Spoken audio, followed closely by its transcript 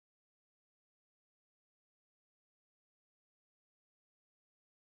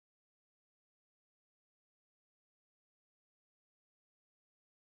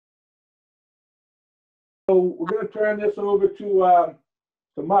So we're going to turn this over to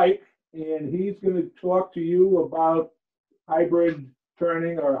Mike, and he's going to talk to you about hybrid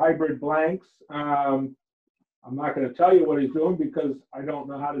turning or hybrid blanks. I'm not going to tell you what he's doing because I don't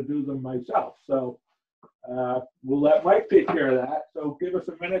know how to do them myself. So we'll let Mike take care of that. So give us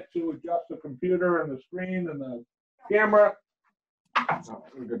a minute to adjust the computer and the screen and the camera. Oh,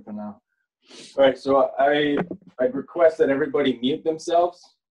 we're good for now. All right, so I request that everybody mute themselves,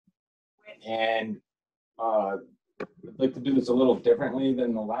 and I'd like to do this a little differently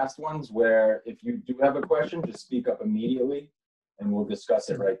than the last ones, where if you do have a question, just speak up immediately, and we'll discuss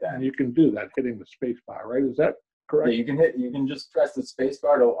it right then. And you can do that hitting the space bar, right? Is that correct? Yeah, you can just press the space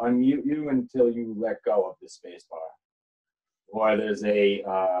bar to unmute you until you let go of the space bar. Or there's a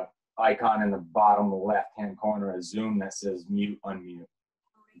icon in the bottom left-hand corner of Zoom that says mute, unmute.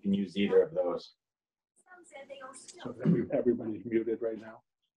 You can use either of those. So everybody's muted right now?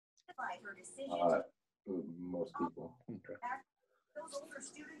 Most people. Okay.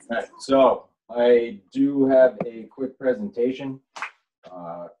 All right, so I do have a quick presentation.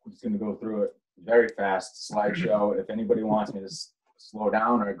 I'm just going to go through it very fast, slideshow. If anybody wants me to slow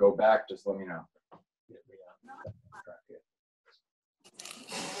down or go back, just let me know.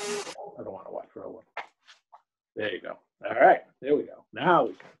 I don't want to watch Rowan. There you go. All right, there we go. Now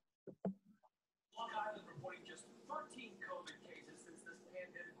we can. Long Island reporting just 13 COVID cases since this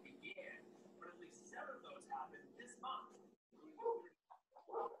pandemic began, but at least 7 of those happened this month.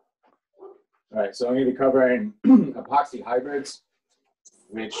 All right, so I'm going to be covering epoxy hybrids,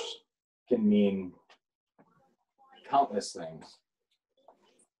 which can mean countless things.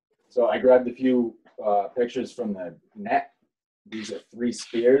 So I grabbed a few pictures from the net. These are 3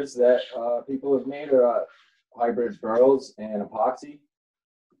 spheres that people have made, or hybrid burls and epoxy.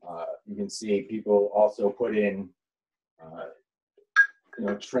 You can see people also put in,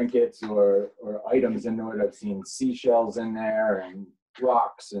 trinkets or items into it. I've seen seashells in there and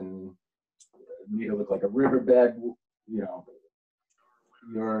rocks, and made it look like a riverbed. You know,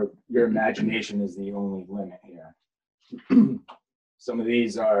 your imagination is the only limit here. Some of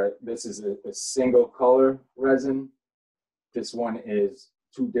these are. This is a single color resin. This one is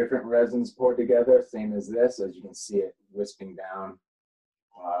 2 different resins poured together, same as this. As you can see it wisping down.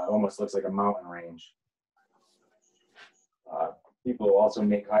 Almost looks like a mountain range. People also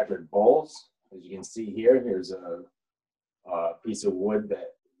make hybrid bowls. As you can see here, here's a piece of wood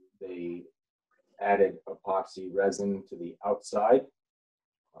that they added epoxy resin to the outside.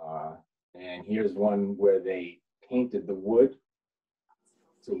 And here's one where they painted the wood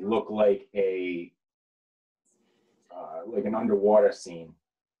to look like like an underwater scene,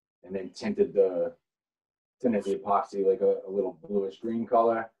 and then tinted the epoxy like a little bluish green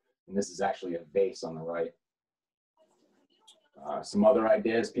color. And this is actually a vase on the right. Some other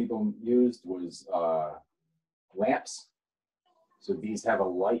ideas people used was lamps. So these have a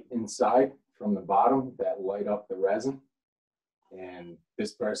light inside from the bottom that light up the resin. And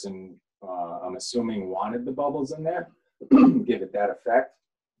this person, I'm assuming, wanted the bubbles in there, give it that effect.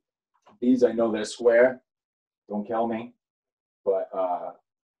 These, I know they're square. Don't kill me, but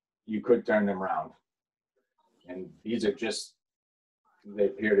you could turn them around. And these are just, they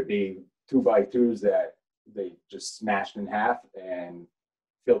appear to be 2x2s that they just smashed in half and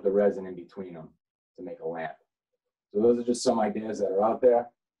filled the resin in between them to make a lamp. So those are just some ideas that are out there.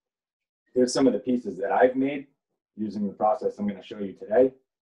 Here's some of the pieces that I've made using the process I'm going to show you today.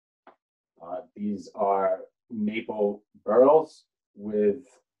 These are maple burls with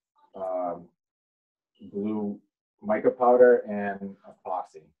blue mica powder and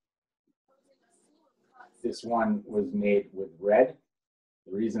epoxy. This one was made with red.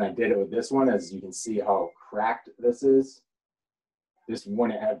 The reason I did it with this one is you can see how cracked this is. This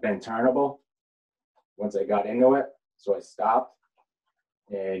wouldn't have been turnable once I got into it, so I stopped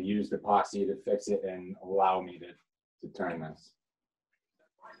and used epoxy to fix it and allow me to turn this.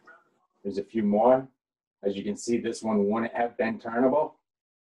 There's a few more. As you can see, this one wouldn't have been turnable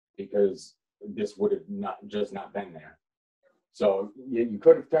because this would have not been there. So you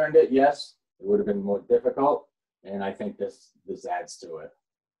could have turned it, yes. It would have been more difficult, and I think this adds to it.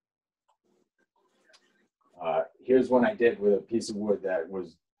 Here's one I did with a piece of wood that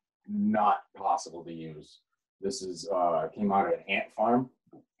was not possible to use. This is came out of an ant farm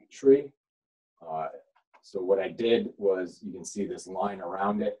tree. So what I did was, you can see this line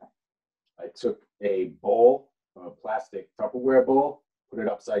around it. I took a bowl, a plastic Tupperware bowl, put it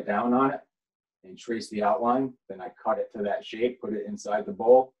upside down on it, and traced the outline. Then I cut it to that shape, put it inside the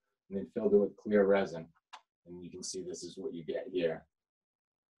bowl, and then filled it with clear resin. And you can see this is what you get here.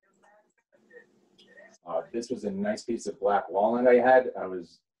 This was a nice piece of black walnut I had. I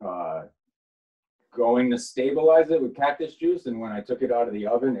was going to stabilize it with cactus juice, and when I took it out of the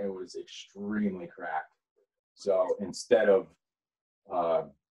oven, it was extremely cracked. So instead of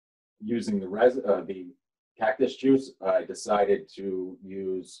using the cactus juice, I decided to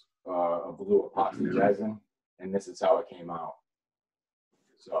use a blue epoxy resin, and this is how it came out.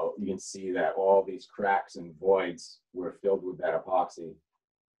 So you can see that all these cracks and voids were filled with that epoxy.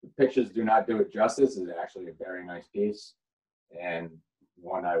 The pictures do not do it justice. It's actually a very nice piece, and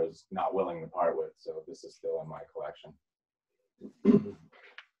one I was not willing to part with. So this is still in my collection.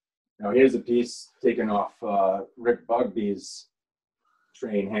 Now here's a piece taken off Rick Bugby's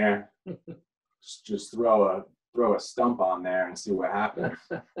train here. Just throw a stump on there and see what happens.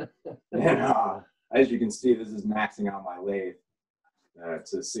 And as you can see, this is maxing out my lathe.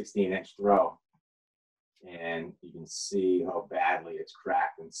 It's a 16-inch throw, and you can see how badly it's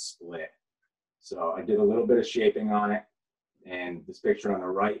cracked and split. So I did a little bit of shaping on it, and this picture on the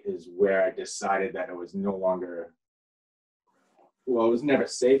right is where I decided that it was no longer, well, it was never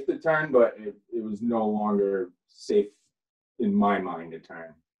safe to turn, but it was no longer safe in my mind to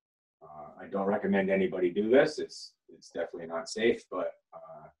turn. I don't recommend anybody do this. It's definitely not safe, but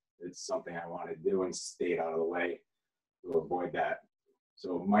it's something I want to do and stayed out of the way to avoid that.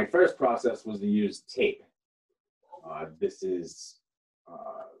 So my first process was to use tape. This is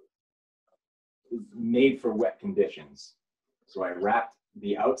made for wet conditions. So I wrapped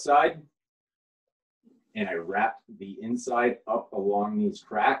the outside and I wrapped the inside up along these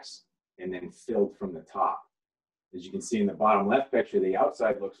cracks and then filled from the top. As you can see in the bottom left picture, the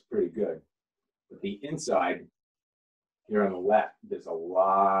outside looks pretty good. But the inside, here on the left, there's a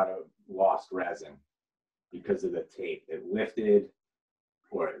lot of lost resin because of the tape. It lifted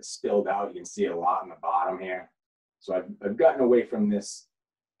or it spilled out. You can see a lot in the bottom here. So I've gotten away from this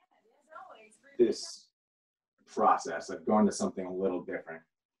process. I've gone to something a little different,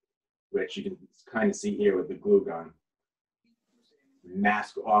 which you can kind of see here with the glue gun.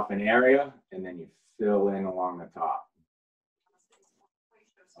 Mask off an area and then you fill in along the top.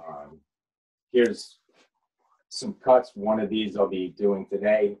 Here's some cuts. One of these I'll be doing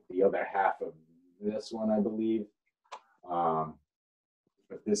today, the other half of this one, I believe.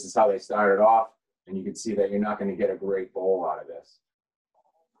 But this is how they started off, and you can see that you're not going to get a great bowl out of this.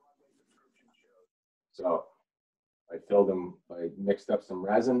 So I filled them, I mixed up some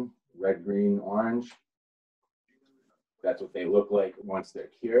resin, red, green, orange. That's what they look like once they're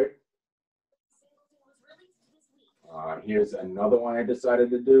cured. Here's another one I decided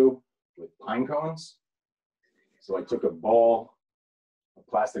to do with pine cones. So I took a bowl, a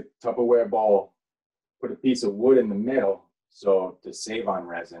plastic Tupperware bowl, put a piece of wood in the middle, so to save on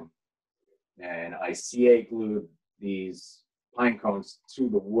resin, and I CA glued these pine cones to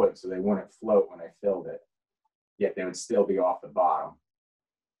the wood so they wouldn't float when I filled it, yet they would still be off the bottom.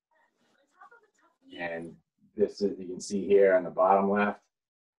 And this is, you can see here on the bottom left,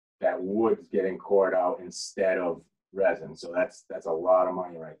 that wood's getting cored out instead of resin. So that's a lot of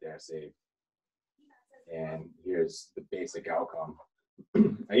money right there saved. And here's the basic outcome.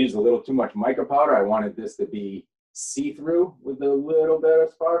 I used a little too much mica powder. I wanted this to be see-through with a little bit of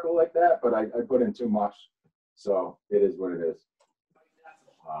sparkle like that, but I put in too much. So it is what it is.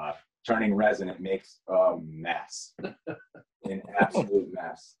 Turning resin, it makes a mess, an absolute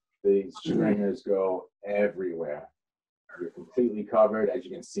mess. These stringers go everywhere. You're completely covered. As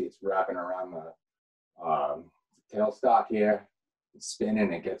you can see, it's wrapping around the tailstock here, it's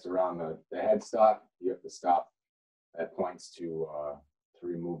spinning, it gets around the headstock. You have to stop at points to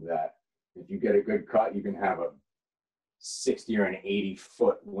remove that. If you get a good cut, you can have a 60 or an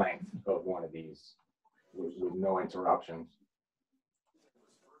 80-foot length of one of these with no interruptions.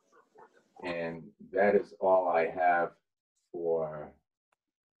 And that is all I have for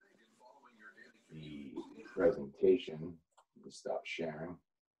the presentation. Let me stop sharing.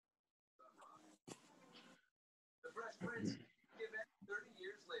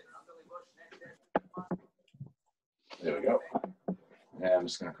 There we go. And I'm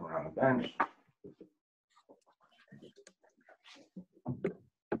just going to come around the bench.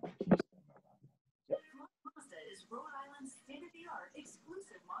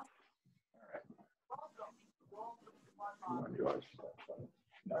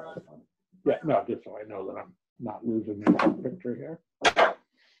 Yeah, no, just so I know that I'm not losing the picture here.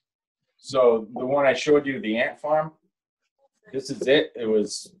 So the one I showed you, the ant farm, this is it. It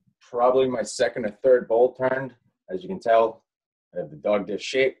was probably my second or third bowl turned. As you can tell, I have the dog dish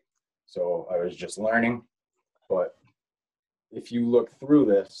shape, so I was just learning. But if you look through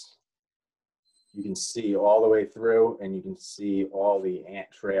this, you can see all the way through, and you can see all the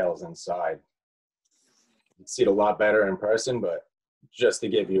ant trails inside. You can see it a lot better in person, but just to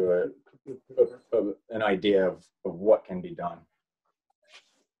give you a an idea of what can be done.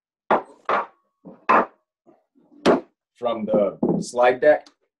 From the slide deck,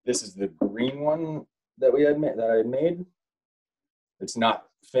 this is the green one that we had that I made. It's not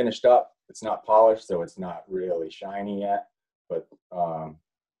finished up, it's not polished, so it's not really shiny yet, but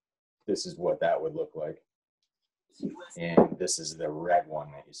this is what that would look like. And this is the red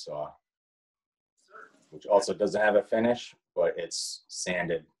one that you saw, which also doesn't have a finish, but it's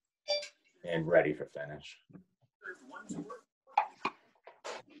sanded and ready for finish.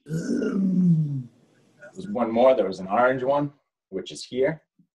 There's one more. There was an orange one, which is here.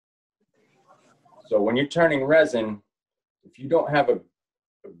 So when you're turning resin, if you don't have a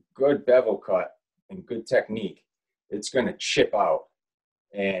good bevel cut and good technique, it's going to chip out,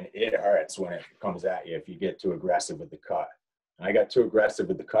 and it hurts when it comes at you if you get too aggressive with the cut. And I got too aggressive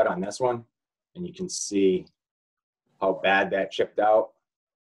with the cut on this one, and you can see how bad that chipped out.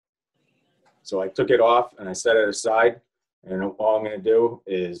 So I took it off and I set it aside, and all I'm going to do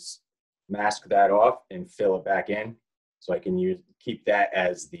is mask that off and fill it back in, so I can keep that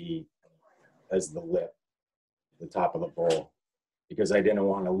as the lip, the top of the bowl, because I didn't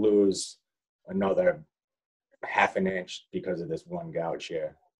want to lose another ½ an inch because of this one gouge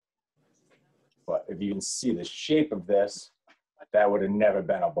here. But if you can see the shape of this, that would have never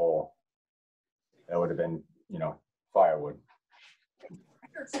been a bowl. That would have been, you know, firewood.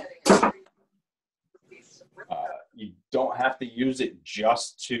 You don't have to use it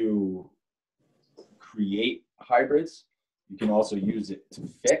just to create hybrids. You can also use it to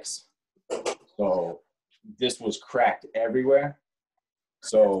fix. So this was cracked everywhere.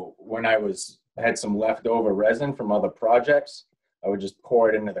 So when I had some leftover resin from other projects, I would just pour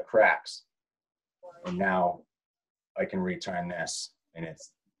it into the cracks. And now I can return this, and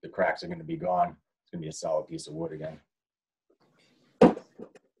the cracks are going to be gone. It's going to be a solid piece of wood again.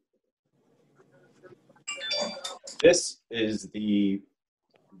 This is the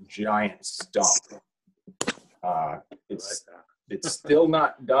giant stump. It's still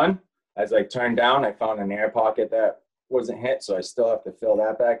not done. As I turned down, I found an air pocket that wasn't hit, so I still have to fill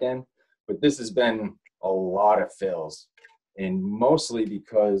that back in. But this has been a lot of fills, and mostly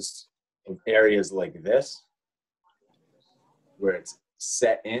because of areas like this, where it's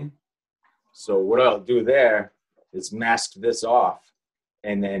set in. So what I'll do there is mask this off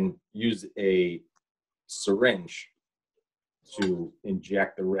and then use a syringe to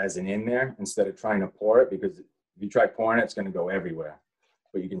inject the resin in there instead of trying to pour it, because if you try pouring it, it's going to go everywhere.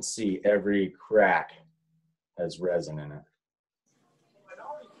 But you can see every crack has resin in it.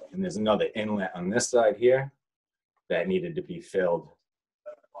 And there's another inlet on this side here that needed to be filled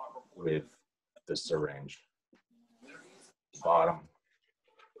with the syringe. Bottom,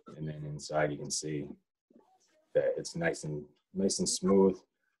 and then inside you can see that it's nice and smooth,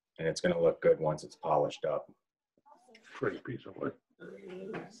 and it's going to look good once it's polished up. Pretty piece of wood.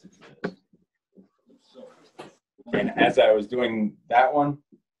 And as I was doing that one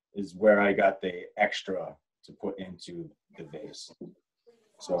is where I got the extra to put into the vase.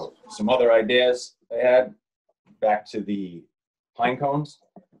 So some other ideas I had, back to the pine cones.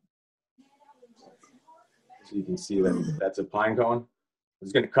 So you can see that that's a pine cone. I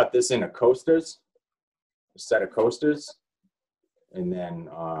was going to cut this into coasters, a set of coasters, and then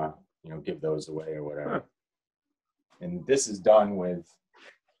you know, give those away or whatever. And this is done with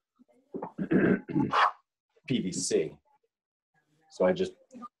PVC. So I just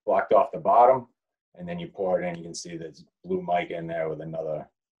blocked off the bottom, and then you pour it in. You can see there's blue mica in there with another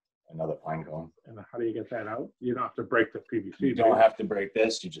pine cone. And how do you get that out? You don't have to break the PVC. You don't have to break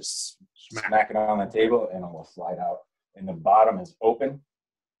this. You just smack it on the table, and it will slide out. And the bottom is open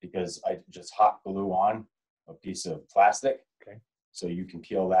because I just hot glue on a piece of plastic. Okay. So you can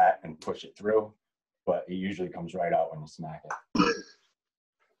peel that and push it through, but it usually comes right out when you smack it.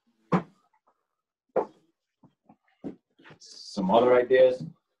 Some other ideas.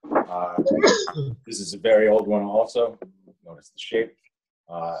 This is a very old one also. Notice the shape.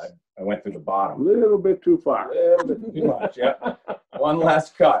 I went through the a bottom. little bit too far. A little bit too much, yeah. One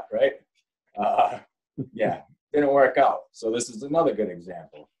last cut, right? Yeah, didn't work out. So this is another good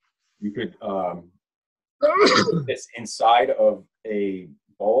example. You could put this inside of a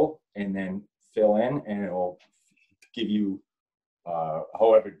bowl and then fill in, and it will give you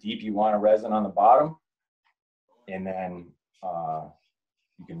however deep you want a resin on the bottom, and then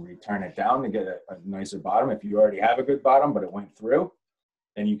you can return it down to get a nicer bottom. If you already have a good bottom but it went through,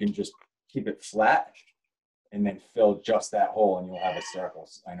 then you can just keep it flat and then fill just that hole, and you'll have a circle.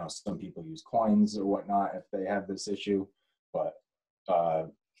 I know some people use coins or whatnot if they have this issue, but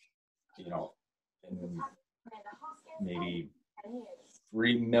you know, in maybe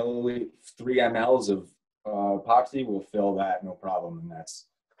 3 mLs of epoxy will fill that no problem, and that's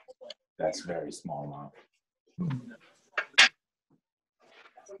very small amount.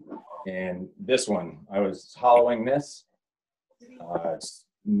 And this one, I was hollowing this. It's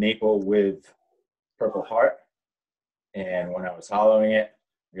maple with Purple Heart, and when I was hollowing it,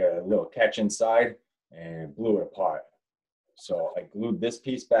 I got a little catch inside and it blew it apart. So I glued this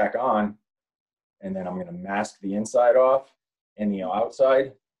piece back on, and then I'm going to mask the inside off and the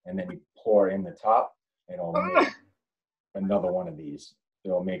outside, and then you pour in the top, and it'll make another one of these.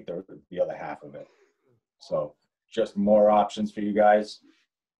 It'll make the other half of it. So just more options for you guys.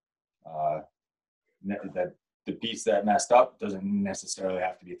 That the piece that messed up doesn't necessarily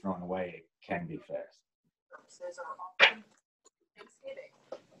have to be thrown away. It can be fixed. Purposes are often Thanksgiving.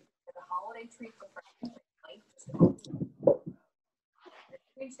 For the holiday treat for friends,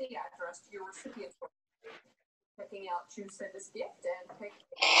 change the address to your recipient's card. Checking out choose send this gift and pick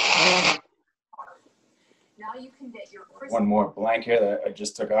card. Now you can get your Christmas One more blank here that I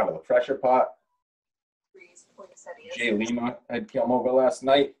just took out of the pressure pot. trees, poinsettias, Jay Lima had come over last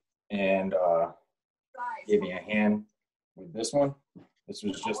night and gave me a hand with this one. This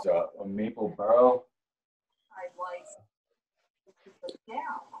was just a maple burrow. side lights. Down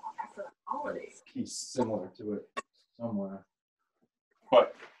after the holidays. He's similar to it somewhere,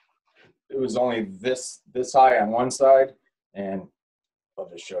 but it was only this high on one side, and I'll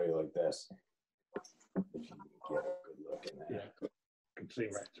just show you like this. If you can get a good look in there. Yeah, can see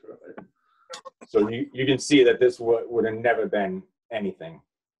right through it. So you can see that this would have never been anything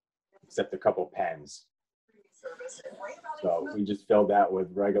except a couple pens. Service and right about So we just filled that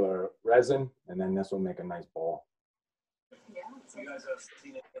with regular resin, and then this will make a nice bowl. yeah, You guys have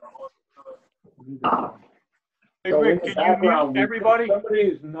seen it in So in Rick, the can you background, mute everybody?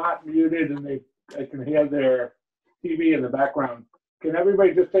 Somebody's not muted and they can hear their TV in the background. Can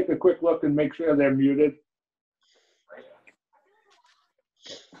everybody just take a quick look and make sure they're muted?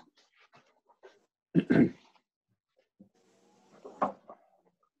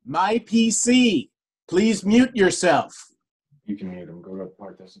 My PC, please mute yourself. You can mute them. Go to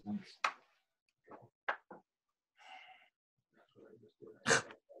participants.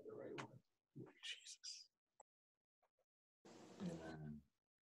 And then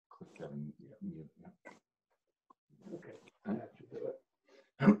click that mute. Okay, that should do it.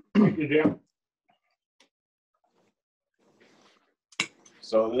 Thank you, Jim.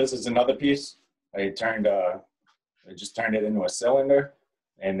 So this is another piece. I just turned it into a cylinder,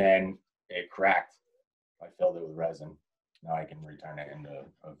 and then it cracked. I filled it with resin. Now I can return it into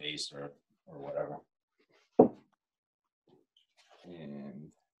a vase or whatever.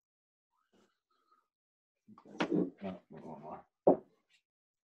 And oh, one more.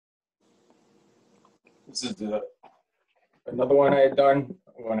 This is another one I had done.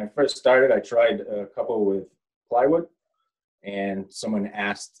 When I first started, I tried a couple with plywood, and someone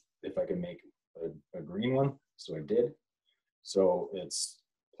asked if I could make a green one, so I did. So it's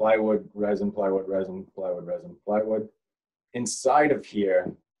plywood, resin, plywood, resin, plywood, resin, plywood. Inside of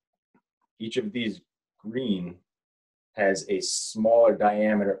here, each of these green has a smaller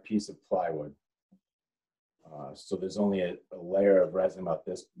diameter piece of plywood. So there's only a layer of resin about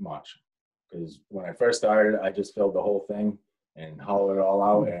this much. Because when I first started, I just filled the whole thing and hollowed it all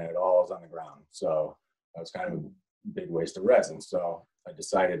out, and it all is on the ground. So that was kind of a big waste of resin. So I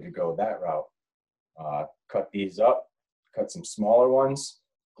decided to go that route. Cut these up, cut some smaller ones,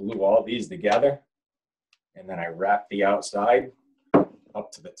 glue all these together, and then I wrapped the outside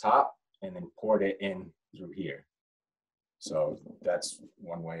up to the top and then poured it in through here. So that's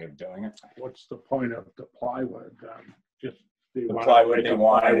one way of doing it. What's the point of the plywood? Just The plywood, they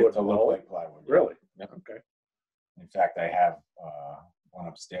wanted it to look like plywood. Really? Yep. Okay. In fact, I have one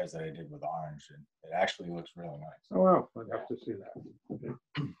upstairs that I did with orange, and it actually looks really nice. Oh, wow, I'd have to see that. Okay.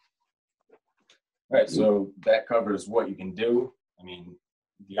 All right, so that covers what you can do. I mean,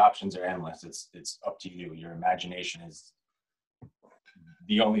 the options are endless. It's up to you. Your imagination is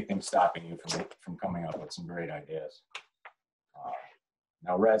the only thing stopping you from coming up with some great ideas.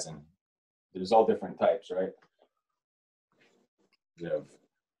 Now resin, there's all different types, right? We have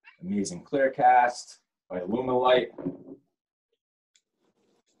Amazing Clear Cast by Lumalite,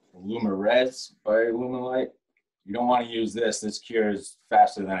 Lumares by Lumalite. You don't want to use this. This cures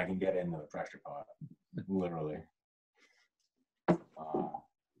faster than I can get into the pressure pot, literally.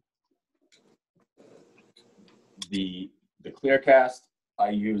 The clear cast I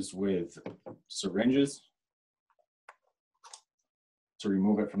use with syringes to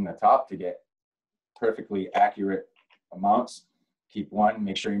remove it from the top to get perfectly accurate amounts. Keep one,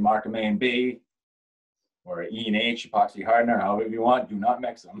 make sure you mark them A and B. or E&H epoxy hardener, however you want. Do not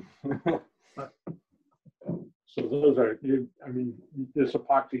mix them. So those are, I mean, this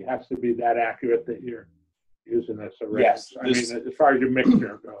epoxy has to be that accurate that you're using this already. Yes, I mean, as far as your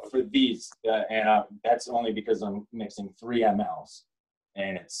mixture goes. For these, and that's only because I'm mixing 3 mLs,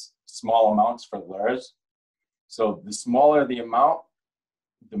 and it's small amounts for lures. So the smaller the amount,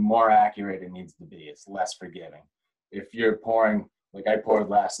 the more accurate it needs to be. It's less forgiving. If you're pouring, like I poured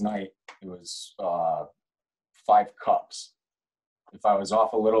last night, it was 5 cups. If I was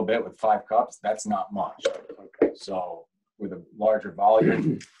off a little bit with 5 cups, that's not much. Okay. So with a larger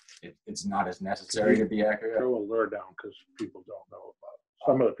volume, it's not as necessary to be accurate. Throw a lure down because people don't know about it.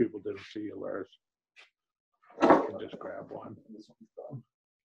 Some of the people didn't see your lures. You can just grab one.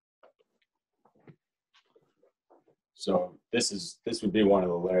 So this would be one of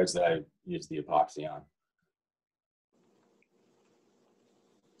the layers that I use the epoxy on.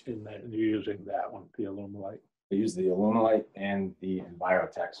 And then you're using that one, the Alumalite. I use the Alumalite and the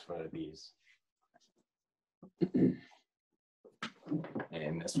Envirotex for these.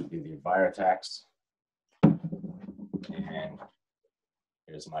 And this would be the Envirotex. And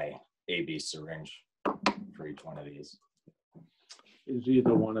here's my AB syringe for each one of these. Is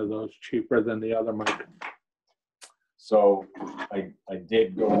either one of those cheaper than the other, Mike? So I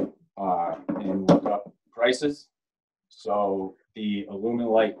did go and look up prices. So the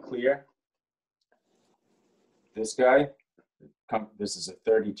Alumalite Clear, this guy, this is a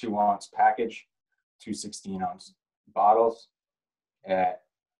 32 ounce package, 2 16-ounce bottles. At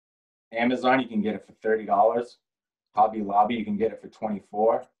Amazon, you can get it for $30. Hobby Lobby, you can get it for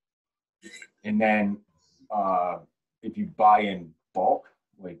 $24. And then if you buy in bulk,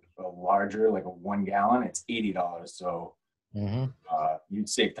 like a larger, like a 1 gallon, it's $80. So you'd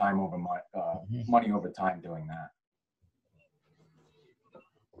save time over money over time doing that.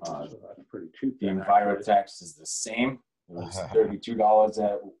 So that's pretty cheap. The Envirotex is the same. It was $32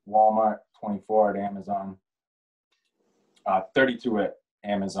 at Walmart, $24 at Amazon. 32 at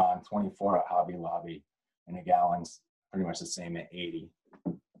Amazon, 24 at Hobby Lobby, and a gallon's pretty much the same at 80.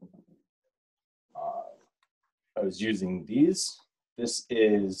 I was using these. This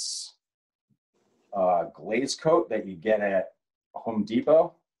is a glaze coat that you get at Home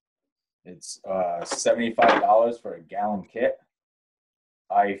Depot. It's $75 for a gallon kit.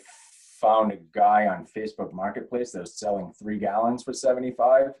 I found a guy on Facebook Marketplace that was selling 3 gallons for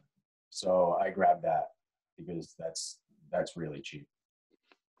 $75. So I grabbed that because that's really cheap.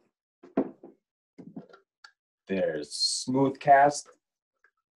 There's smooth cast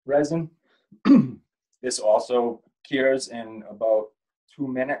resin. This also cures in about 2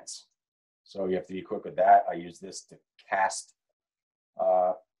 minutes. So you have to be quick with that. I use this to cast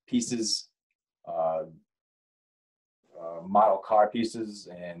pieces, model car pieces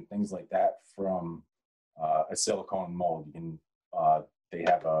and things like that from a silicone mold. You can, they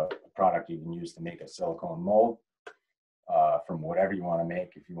have a product you can use to make a silicone mold from whatever you want to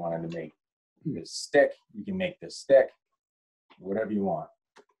make. If you wanted to make this stick, you can make this stick, whatever you want.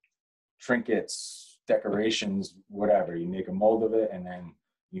 Trinkets, decorations, whatever. You make a mold of it and then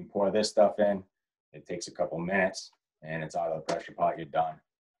you can pour this stuff in. It takes a couple minutes and it's out of the pressure pot, you're done.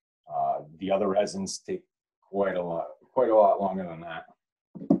 The other resins take quite a lot longer than that.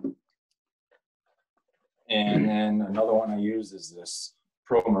 And then another one I use is this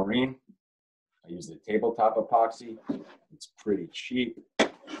Pro Marine. I use the tabletop epoxy. It's pretty cheap.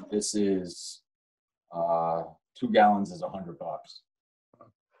 This is 2 gallons is $100.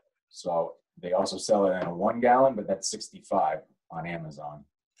 So they also sell it in a 1 gallon, but that's $65 on Amazon.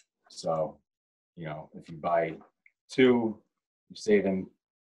 So, you know, if you buy 2, you're saving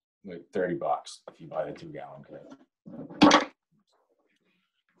like $30 if you buy the 2 gallon kit.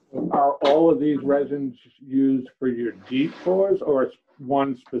 Are all of these resins used for your deep pours, or is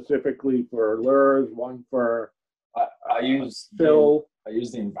one specifically for lures, one for I use fill? I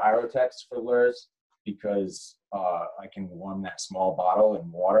use the Envirotex for lures because I can warm that small bottle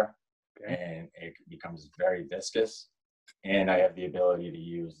in water, okay, and it becomes very viscous. And I have the ability to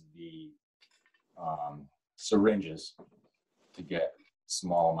use the syringes to get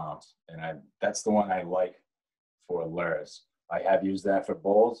small amounts. And that's the one I like for lures. I have used that for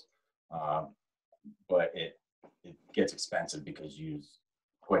bowls, but it gets expensive because you use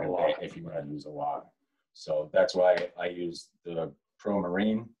quite a bit if you want to use a lot. So that's why I use the Pro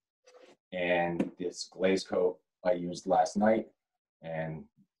Marine, and this glaze coat I used last night. And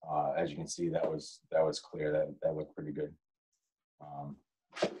as you can see, that was clear. That looked pretty good.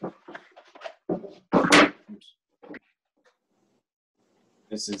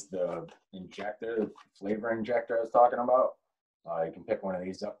 This is the injector, the flavor injector I was talking about. You can pick one of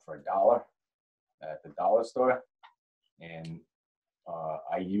these up for $1. at the dollar store, and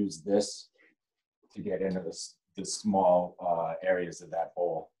I use this to get into the small areas of that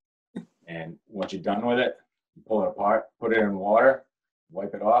bowl. And once you're done with it, you pull it apart, put it in water,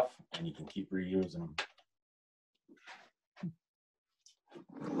 wipe it off, and you can keep reusing them.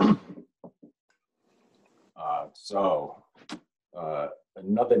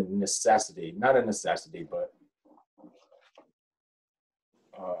 Another necessity, not a necessity, but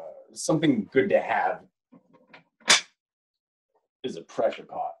something good to have is a pressure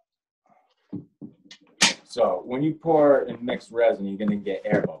pot. So when you pour and mix resin, you're going to get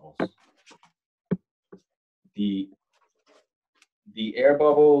air bubbles. The air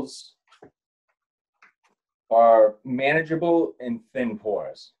bubbles are manageable in thin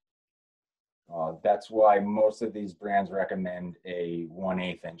pours. That's why most of these brands recommend a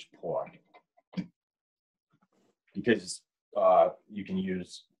 1/8 inch pour, because you can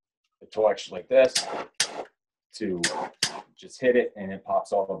use a torch like this to just hit it and it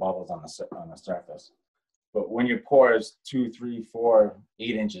pops all the bubbles on the surface. But when your pour is 2, 3, 4,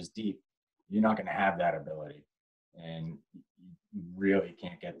 8 inches deep, you're not going to have that ability, and you really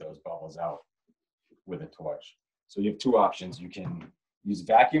can't get those bubbles out with a torch. So you have two options. You can use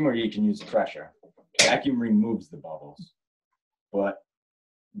vacuum or you can use pressure. Vacuum removes the bubbles, but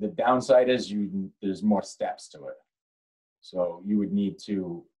the downside is there's more steps to it. So you would need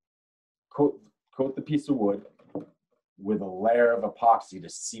to coat the piece of wood with a layer of epoxy to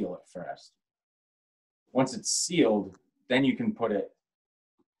seal it first. Once it's sealed, then you can put it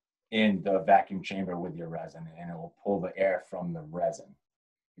in the vacuum chamber with your resin, and it will pull the air from the resin.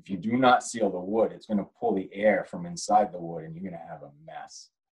 If you do not seal the wood, it's going to pull the air from inside the wood, and you're going to have a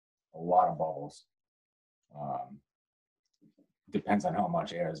mess. A lot of bubbles. Depends on how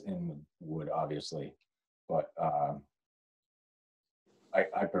much air is in the wood, obviously, but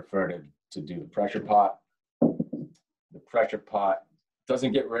I prefer to do the pressure pot. The pressure pot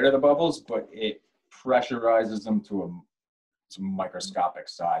doesn't get rid of the bubbles, but it pressurizes them to a microscopic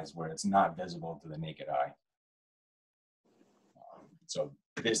size where it's not visible to the naked eye. So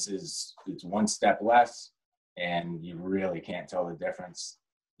it's one step less, and you really can't tell the difference.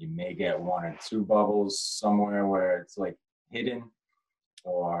 You may get 1 or 2 bubbles somewhere where it's like hidden,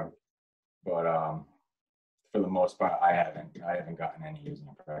 but for the most part, I haven't gotten any using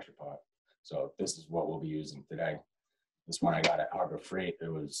a pressure pot. So this is what we'll be using today. This one I got at Harbor Freight. It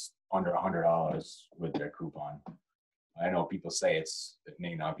was under $100 with their coupon. I know people say it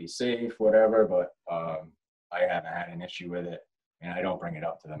may not be safe, whatever, but I haven't had an issue with it, and I don't bring it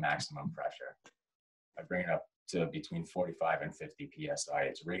up to the maximum pressure. I bring it up to between 45 and 50 psi.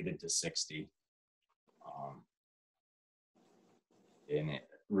 It's rated to 60, and it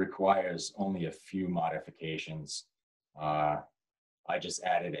requires only a few modifications. I just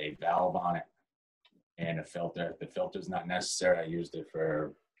added a valve on it and a filter. The filter's not necessary. I used it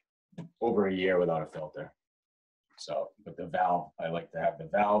for over a year without a filter. So, but the valve, I like to have the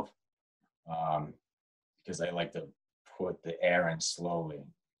valve because I like to put the air in slowly.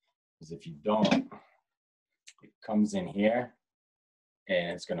 Because if you don't, it comes in here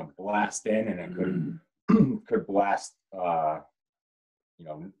and it's going to blast in, and it could blast,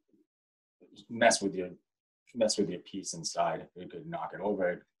 mess with your piece inside. It could knock it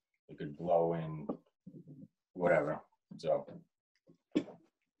over. It could blow in, whatever. So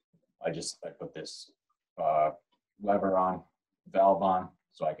I put this lever on, valve on,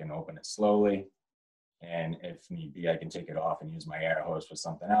 so I can open it slowly. And if need be, I can take it off and use my air hose for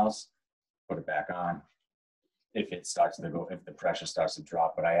something else, put it back on. If the pressure starts to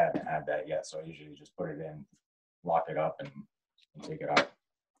drop, but I haven't had that yet. So I usually just put it in, lock it up, and take it out.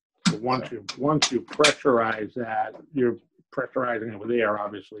 So once you pressurize that, you're pressurizing it with air,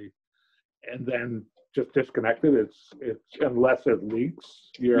 obviously, and then just disconnect it. It's unless it leaks.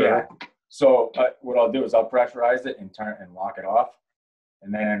 Yeah. So what I'll do is I'll pressurize it and turn and lock it off,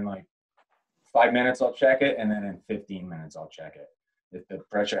 and then in like 5 minutes I'll check it, and then in 15 minutes I'll check it. If the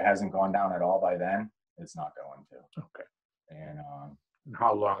pressure hasn't gone down at all by then, it's not going to. Okay. And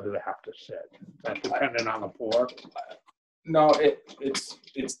how long do they have to sit? That's dependent on the pour. No,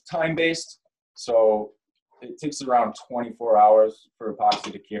 it's time based, so it takes around 24 hours for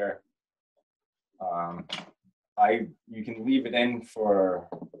epoxy to cure. You can leave it in for,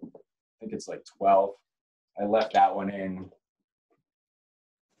 I think it's like 12. I left that one in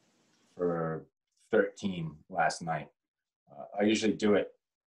for 13 last night. I usually do it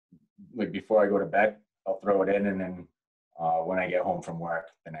like before I go to bed. I'll throw it in, and then when I get home from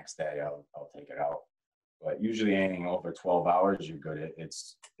work the next day, I'll take it out. But usually anything over 12 hours, you're good.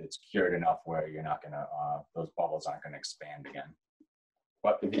 It's cured enough where you're not gonna those bubbles aren't gonna expand again.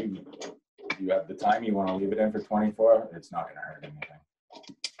 But if you have the time, you want to leave it in for 24, it's not going to hurt anything.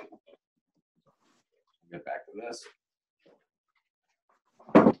 Get back to this.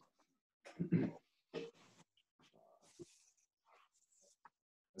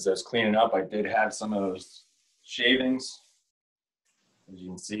 As I was cleaning up, I did have some of those shavings. As you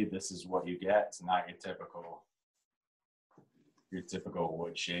can see, this is what you get. It's not your typical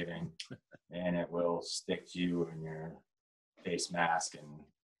wood shaving, and it will stick to you in your face mask and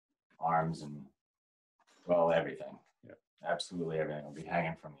arms and, well, everything. Yeah. Absolutely everything will be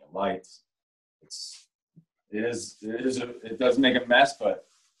hanging from your lights. It does make a mess, but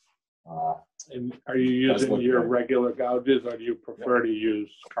And are you using your regular gouges, or do you prefer to use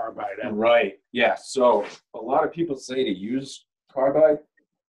carbide? Right. Yeah. So a lot of people say to use carbide,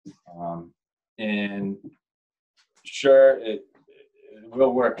 and sure, it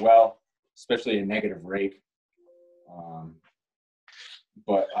will work well, especially a negative rake.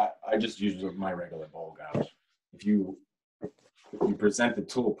 But I just use my regular bowl gouge. If you present the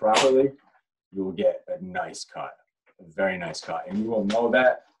tool properly, you will get a nice cut, a very nice cut, and you will know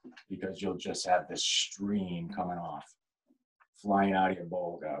that because you'll just have this stream coming off, flying out of your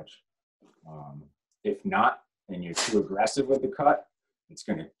bowl gouge. If not, and you're too aggressive with the cut, it's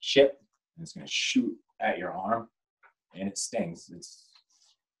going to chip and it's going to shoot at your arm, and it stings.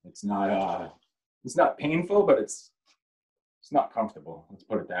 It's not painful, but it's not comfortable. Let's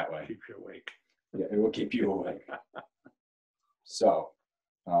put it that way. Keep you awake. Yeah, it will keep you awake. So,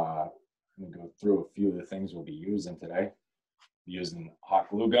 I'm going to go through a few of the things we'll be using today. Using hot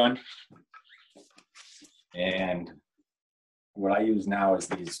glue gun, and what I use now is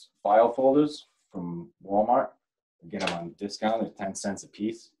these file folders from Walmart. I get them on discount. They're 10 cents a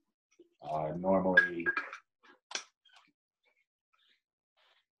piece. Normally,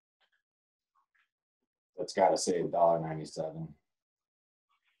 that's got to say $1.97.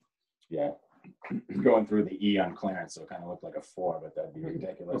 Yeah, going through the E on clearance, so it kind of looked like a 4, but that'd be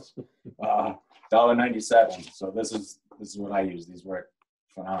ridiculous. $1.97. So this is what I use. These work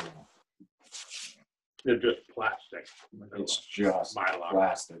phenomenal. They're just plastic. It's just Mylar.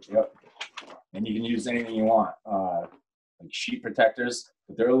 plastic. Yep. And you can use anything you want, like sheet protectors,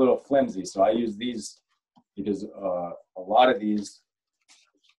 but they're a little flimsy. So I use these because a lot of these.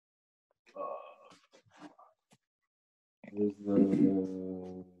 Here's the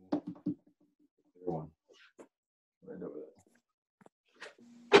one. Right over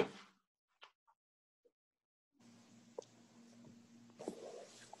there.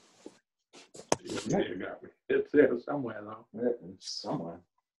 Yeah, you got me. It's there somewhere, though. It's somewhere.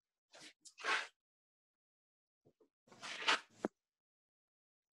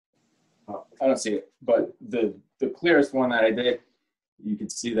 Oh, I don't see it, but the clearest one that I did, you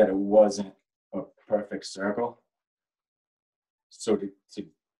could see that it wasn't a perfect circle. So to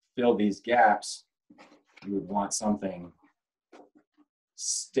fill these gaps, you would want something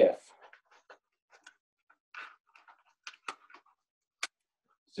stiff.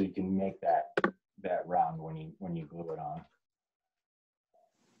 So you can make that round when you glue it on.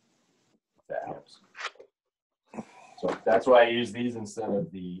 If that helps. So that's why I use these instead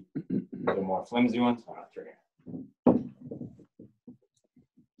of the more flimsy ones. Oh, it's right here.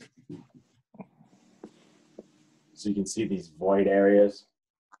 So you can see these void areas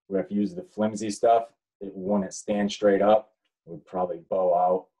where if you use the flimsy stuff, it wouldn't stand straight up. It would probably bow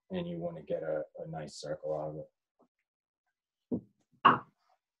out and you wouldn't get a nice circle out of it.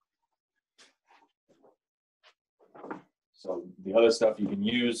 So the other stuff you can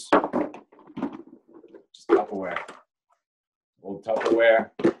use, just Tupperware. Old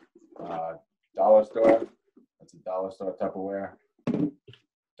Tupperware, dollar store. That's a dollar store Tupperware.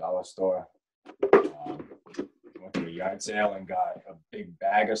 Dollar store. Went to a yard sale and got a big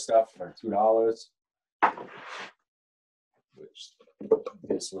bag of stuff for $2, which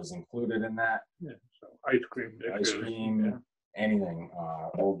this was included in that. Yeah, so ice cream dishes. Ice cream, yeah. Anything,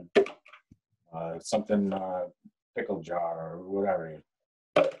 old, something, pickle jar or whatever.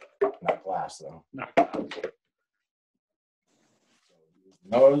 Not glass though. No.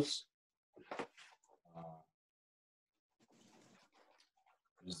 Those.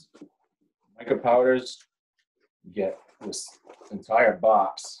 Mica powders. You get this entire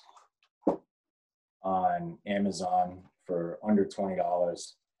box on Amazon for under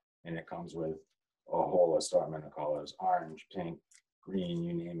 $20, and it comes with a whole assortment of colors: orange, pink, green,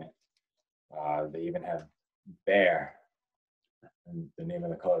 you name it. They even have bear, and the name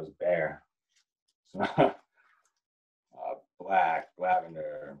of the color is bear. So, black,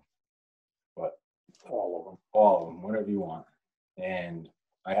 lavender, but all of them, whatever you want. And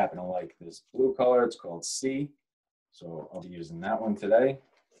I happen to like this blue color. It's called C, so I'll be using that one today.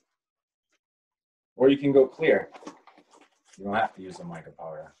 Or you can go clear. You don't have to use a mica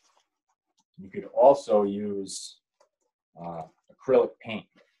powder. You could also use acrylic paint.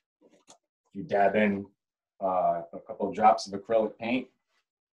 You dab in a couple of drops of acrylic paint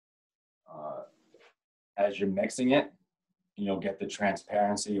as you're mixing it, and you'll get the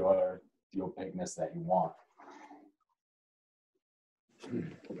transparency or the opaqueness that you want.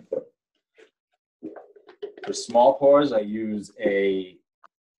 For small pours, I use a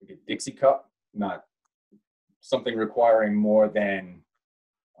Dixie cup, not something requiring more than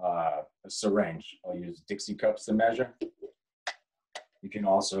a syringe. I'll use Dixie cups to measure. You can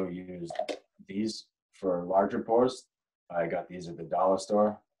also use these for larger pours. I got these at the dollar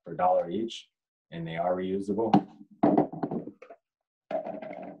store for $1 each, and they are reusable.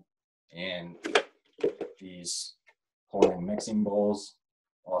 And these pouring mixing bowls,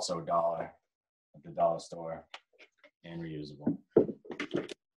 also $1 at the dollar store and reusable.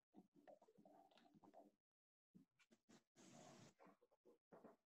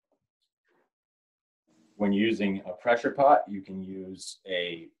 When using a pressure pot, you can use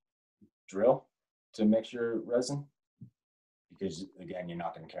a drill to mix your resin, because again, you're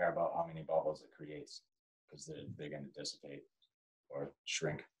not going to care about how many bubbles it creates, because they're going to dissipate or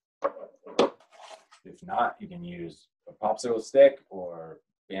shrink. If not, you can use a popsicle stick or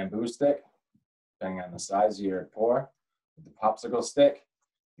bamboo stick, depending on the size of your pour. With the popsicle stick,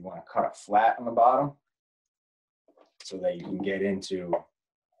 you want to cut it flat on the bottom so that you can get into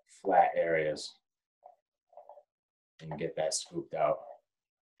flat areas and get that scooped out.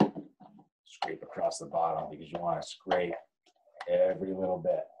 Scrape across the bottom, because you want to scrape every little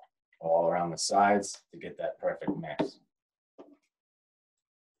bit all around the sides to get that perfect mix.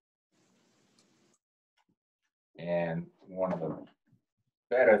 And one of the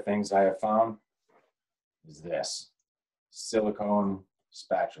better things I have found is this silicone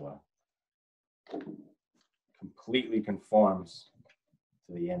spatula. Completely conforms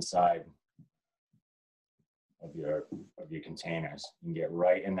to the inside of your containers. You can get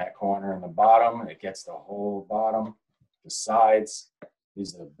right in that corner in the bottom. It gets the whole bottom, the sides.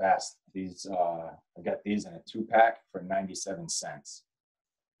 These are the best. These I got these in a 2-pack for 97 cents.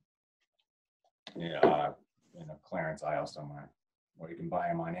 Yeah, in a clearance aisle somewhere, or you can buy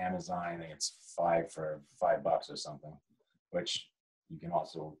them on Amazon. I think it's $5 for $5 or something, which you can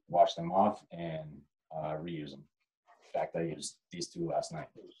also wash them off and reuse them. In fact, I used these 2 last night.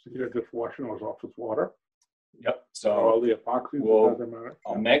 So you're just washing those off with water? Yep. All So the epoxy? Well, doesn't matter?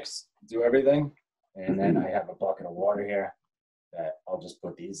 I'll mix, do everything, and then I have a bucket of water here that I'll just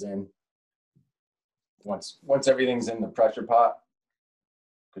put these in. Once everything's in the pressure pot,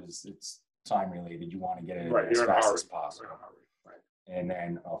 because it's time related, you want to get it Right, as you're in a fast hurry. as possible. You're in a hurry, right. And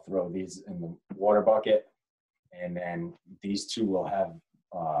then I'll throw these in the water bucket, and then these 2 will have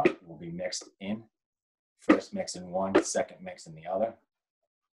will be mixed in. First mix in one, second mix in the other.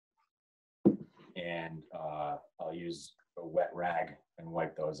 And I'll use a wet rag and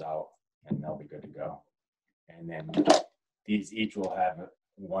wipe those out, and they'll be good to go. And then these each will have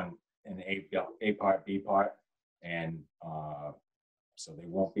an A part, B part, and so they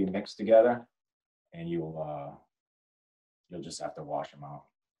won't be mixed together, and you'll just have to wash them out.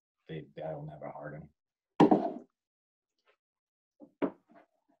 That'll never harden.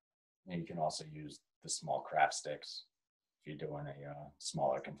 And you can also use the small craft sticks if you're doing a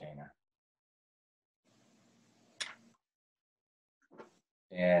smaller container.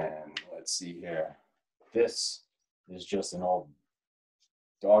 And let's see here. This is just an old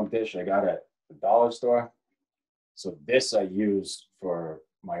dog dish I got at the dollar store. So this I use for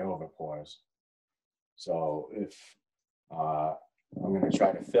my over pours. So if I'm going to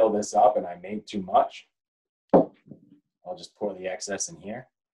try to fill this up and I made too much, I'll just pour the excess in here.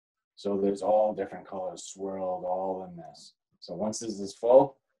 So there's all different colors swirled all in this. So once this is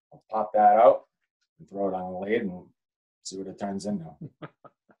full, I'll pop that out and throw it on the lid and see what it turns into.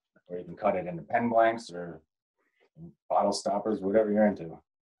 Or you can cut it into pen blanks or bottle stoppers, whatever you're into.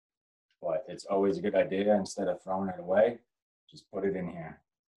 But it's always a good idea, instead of throwing it away, just put it in here.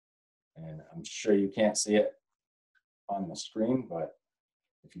 And I'm sure you can't see it on the screen, but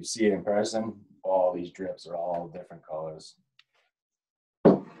if you see it in person, all these drips are all different colors.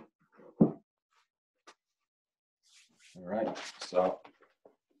 All right, so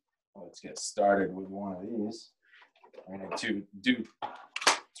let's get started with one of these. I'm going to do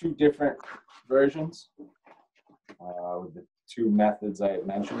 2 different versions with the 2 methods I had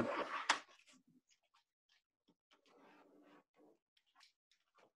mentioned.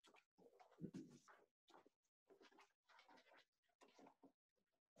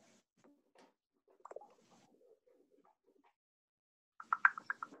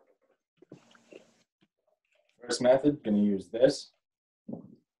 first method, gonna use this.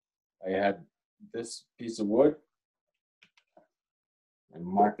 I had this piece of wood and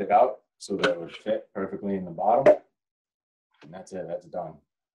marked it out so that it would fit perfectly in the bottom. And that's it, that's done.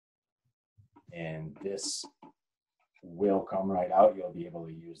 And this will come right out. You'll be able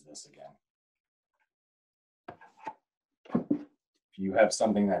to use this again. If you have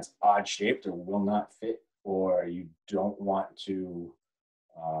something that's odd shaped or will not fit, or you don't want to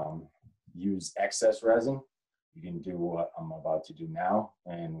use excess resin, you can do what I'm about to do now,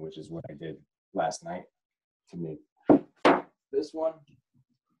 and which is what I did last night to make this one.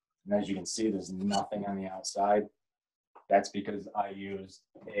 And as you can see, there's nothing on the outside. That's because I used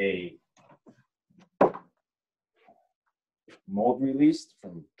a mold released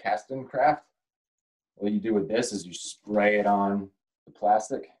from Caston Craft. What you do with this is you spray it on the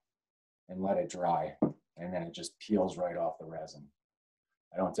plastic and let it dry, and then it just peels right off the resin.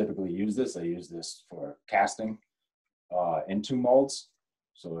 I don't typically use this. I use this for casting into molds,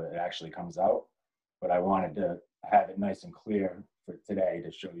 so it actually comes out. But I wanted to have it nice and clear for today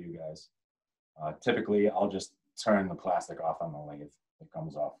to show you guys. Typically, I'll just turn the plastic off on the lathe. It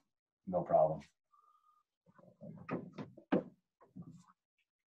comes off, no problem.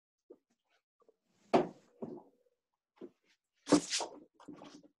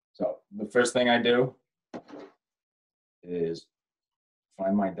 So the first thing I do is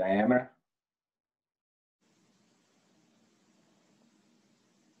find my diameter.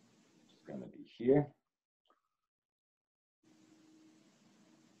 It's going to be here.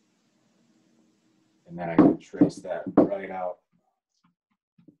 And then I can trace that right out.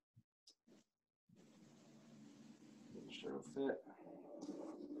 Make sure it'll fit.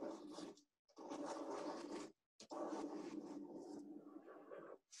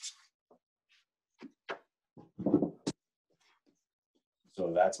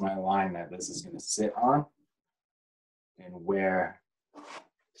 So that's my line that this is going to sit on, and where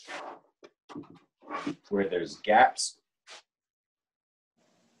there's gaps,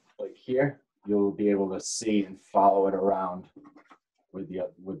 like here, you'll be able to see and follow it around with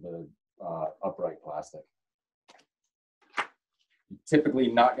the upright plastic. You're typically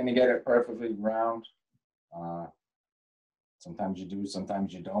not going to get it perfectly round. Sometimes you do,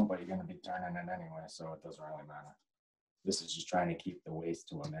 sometimes you don't, but you're going to be turning it anyway, so it doesn't really matter. This is just trying to keep the waste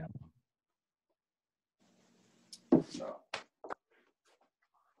to a minimum. So,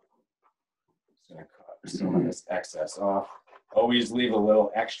 just gonna cut some of this excess off. Always leave a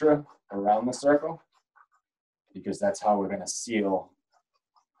little extra around the circle, because that's how we're gonna seal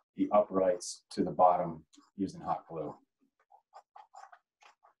the uprights to the bottom using hot glue.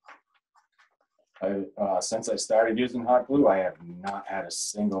 Since I started using hot glue, I have not had a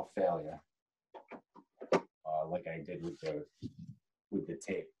single failure. Like I did with the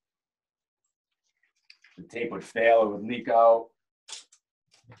tape. The tape would fail, it would leak out,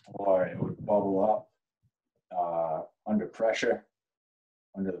 or it would bubble up under pressure.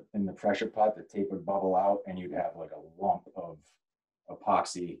 In the pressure pot, the tape would bubble out, and you'd have like a lump of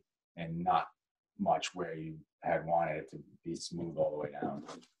epoxy and not much where you had wanted it to be smooth all the way down.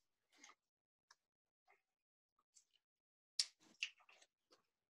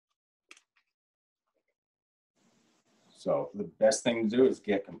 So the best thing to do is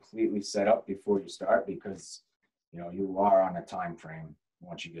get completely set up before you start, because you are on a time frame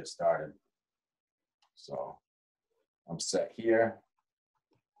once you get started. So I'm set here.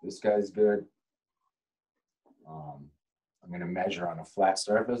 This guy's good. I'm going to measure on a flat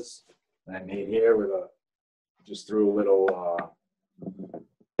surface that I made here with just threw a little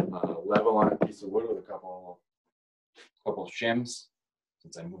level on a piece of wood with a couple shims.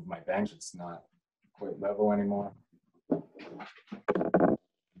 Since I moved my bench, it's not quite level anymore.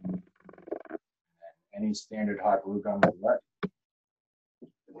 Any standard hot glue gun will work.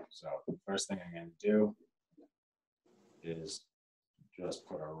 So the first thing I'm going to do is just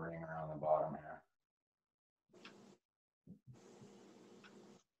put a ring around the bottom here.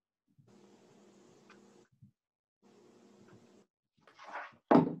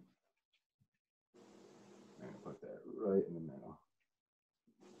 And put that right in the middle.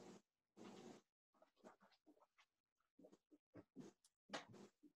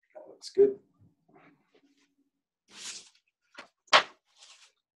 That looks good.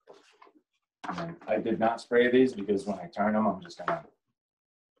 And I did not spray these because when I turn them, I'm just gonna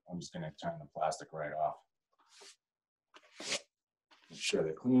turn the plastic right off. Make sure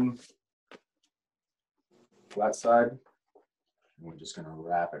they're clean. Flat side. And we're just gonna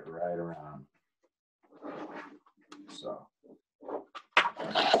wrap it right around. So.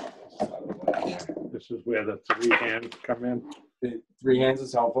 This is where the three hands come in. The 3 hands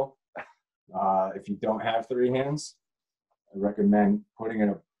is helpful. If you don't have 3 hands, I recommend putting it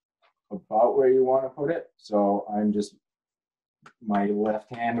about where you want to put it. So I'm just, my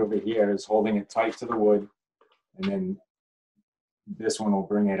left hand over here is holding it tight to the wood, and then this one will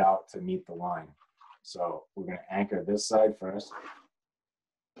bring it out to meet the line. So we're going to anchor this side first.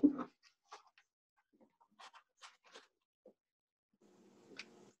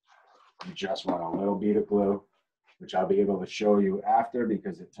 You just want a little bead of glue, which I'll be able to show you after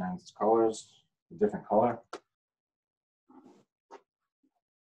because it turns colors, a different color.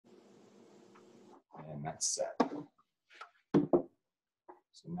 And that's set.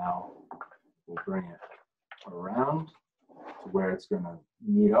 So now we'll bring it around to where it's going to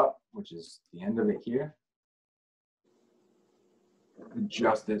meet up, which is the end of it here.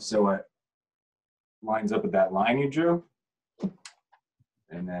 Adjust it so it lines up with that line you drew.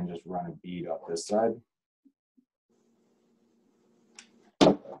 And then just run a bead up this side.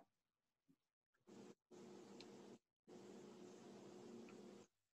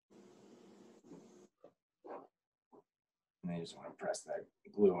 And you just want to press that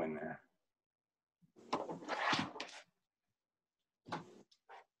glue in there.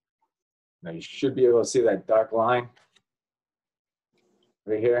 Now you should be able to see that dark line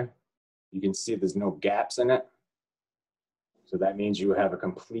right here. You can see there's no gaps in it. So that means you have a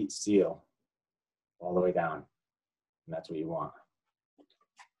complete seal all the way down. And that's what you want.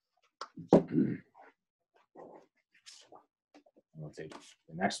 We'll take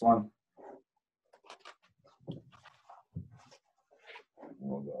the next one.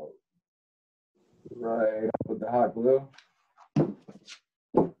 We'll go right up with the hot glue.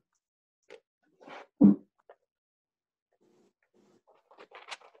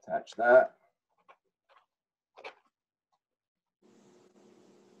 Attach that.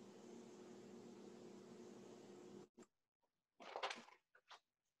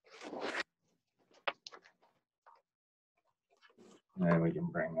 And then we can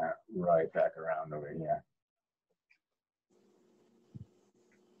bring that right back around over here.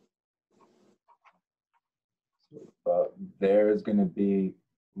 But there is going to be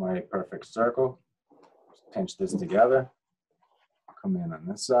my perfect circle. Just pinch this together. Come in on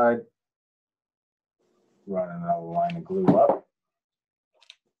this side. Run another line of glue up.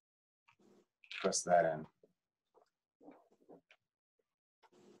 Press that in.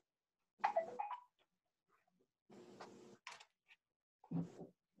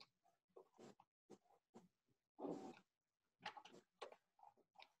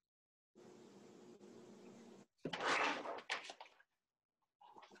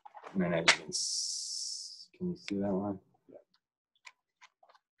 And then as you can you see that line? Yeah.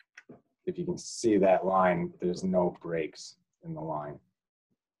 If you can see that line, there's no breaks in the line.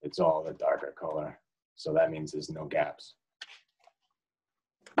 It's all the darker color. So that means there's no gaps.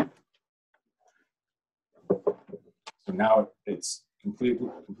 So now it's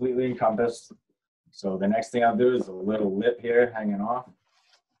completely encompassed. So the next thing I'll do is a little lip here hanging off.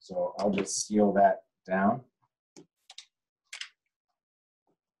 So I'll just seal that down.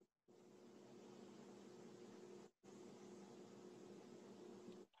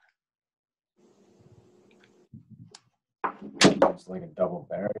 It's like a double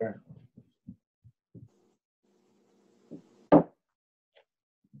barrier.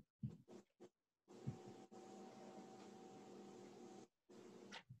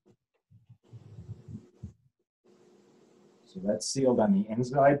 So that's sealed on the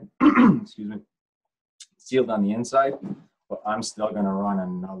inside. Excuse me. Sealed on the inside, but I'm still going to run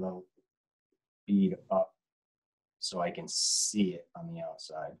another bead up so I can see it on the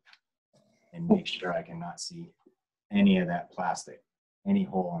outside and make sure I cannot see any of that plastic, any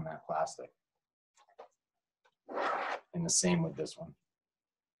hole in that plastic. And the same with this one.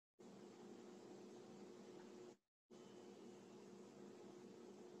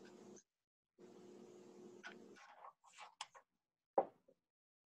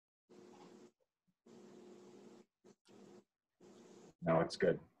 Now it's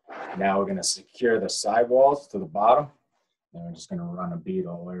good. Now we're going to secure the sidewalls to the bottom, and we're just going to run a bead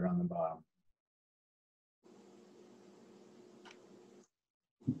all the way around the bottom.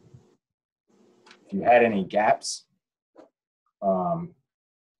 If you had any gaps, the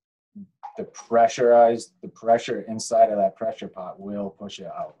pressure inside of that pressure pot will push it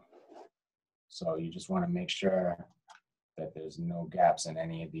out. So you just want to make sure that there's no gaps in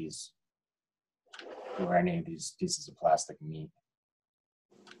any of these, where any of these pieces of plastic meet.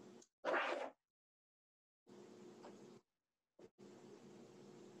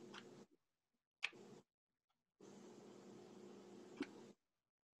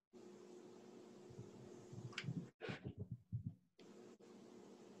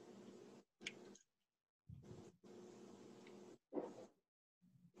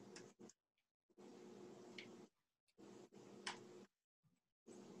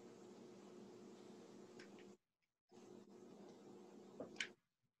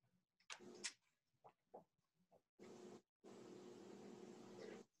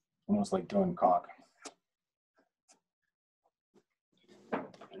 almost like doing caulk. All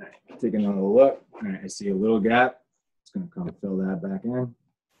right, take another look. All right, I see a little gap. It's going to come fill that back in.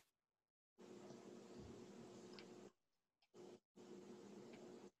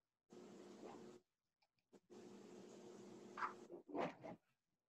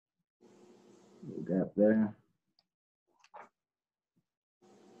 Little gap there.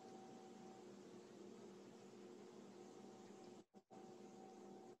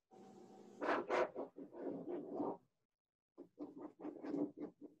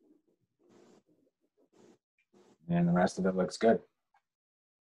 And the rest of it looks good.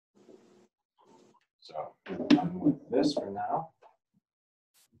 So we're done with this for now.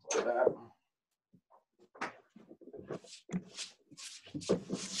 Look at that.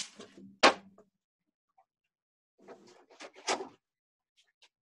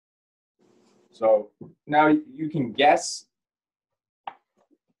 So now you can guess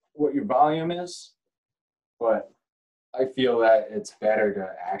what your volume is, but I feel that it's better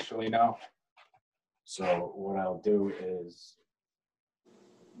to actually know. So what I'll do is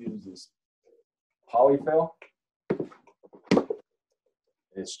use this polyfill.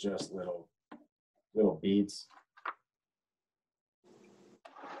 It's just little beads.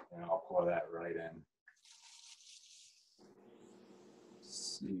 And I'll pour that right in.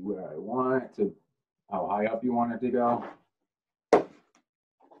 See where I want it to, how high up you want it to go. A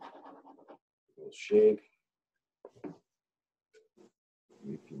little shake.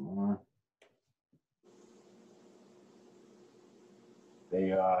 Maybe a few more.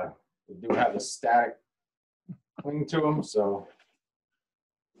 They do have a static cling to them, so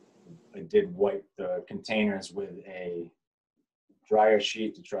I did wipe the containers with a dryer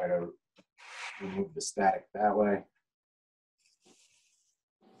sheet to try to remove the static that way.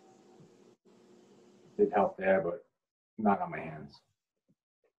 Did help there, but not on my hands.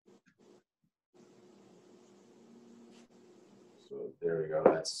 So there we go.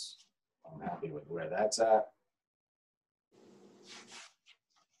 I'm happy with where that's at.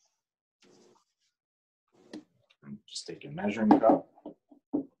 Just take your measuring cup.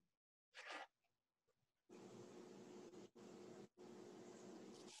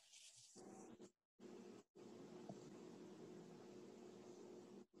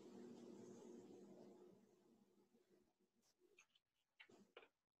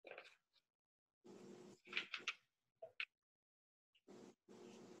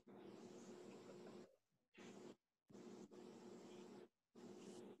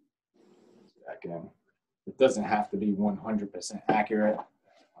 Back in. It doesn't have to be 100% accurate.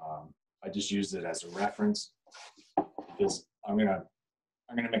 I just use it as a reference because I'm gonna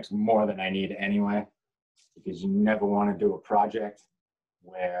mix more than I need anyway, because you never want to do a project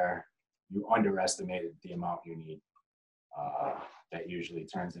where you underestimated the amount you need. That usually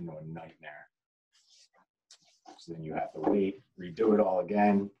turns into a nightmare. So then you have to wait, redo it all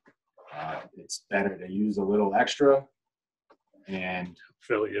again. It's better to use a little extra and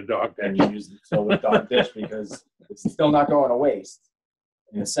Fill your dog then dish. you use the dog dish because it's still not going to waste.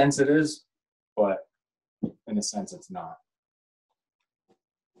 In a sense it is, but in a sense it's not.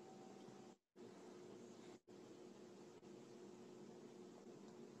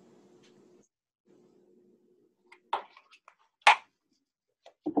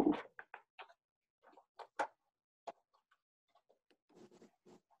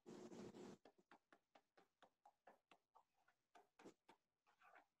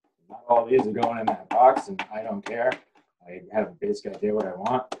 Not all these are going in that box, and I don't care. I have a basic idea what I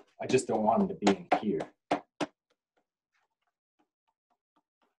want. I just don't want them to be in here.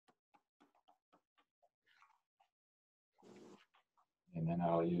 And then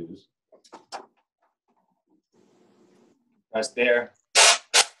I'll use that's there.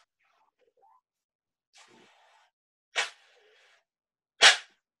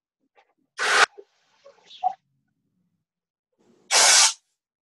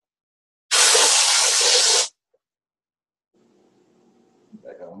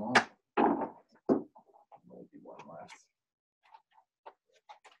 I got them all. Maybe one left.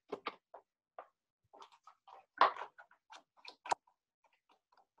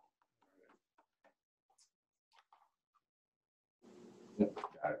 Yep,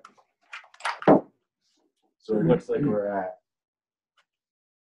 got it. So it looks like we're at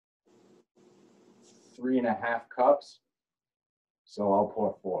 3.5 cups. So I'll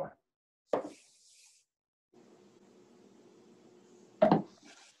pour 4.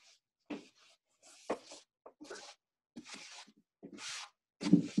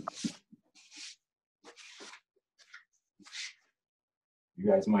 You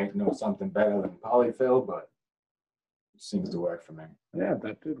guys might know something better than polyfill, but it seems to work for me. Yeah,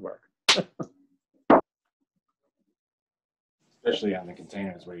 that did work. Especially on the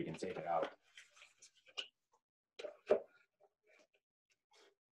containers where you can take it out.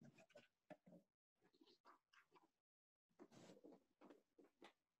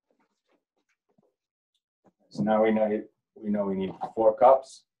 So now we know we need 4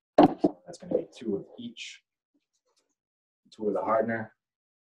 cups. That's going to be 2 of each. 2 of the hardener,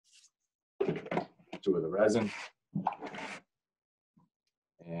 2 of the resin,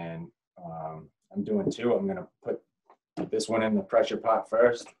 and I'm doing 2. I'm going to put this one in the pressure pot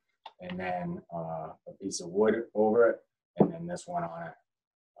first, and then a piece of wood over it, and then this one on it,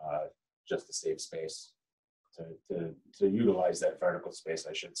 just to save space, to utilize that vertical space,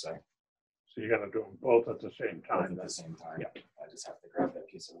 I should say. So you're gonna do them both at the same Both time? at the same time. Yeah. I just have to grab that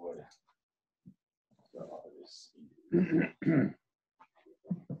piece of wood. So I'll just-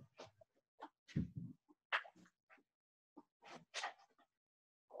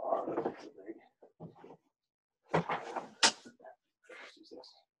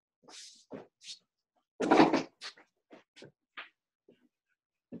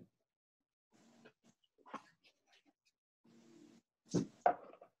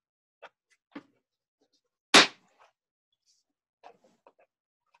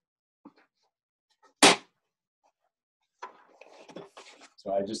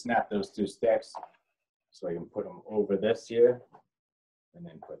 So I just snapped those 2 sticks so I can put them over this here and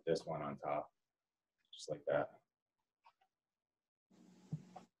then put this one on top, just like that.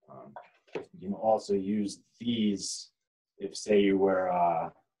 You can also use these if, say, you were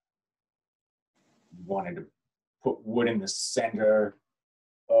you wanted to put wood in the center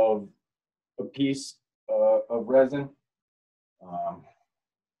of a piece of resin,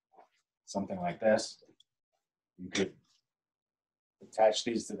 something like this. You could attach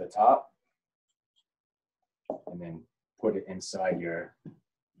these to the top and then put it inside your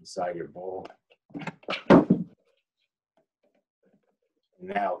bowl. And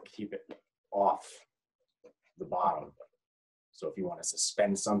that'll keep it off the bottom. So if you want to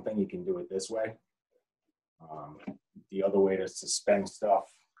suspend something, you can do it this way. The other way to suspend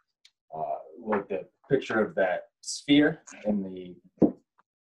stuff, like the picture of that sphere in the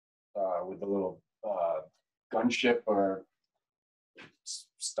with the little gunship or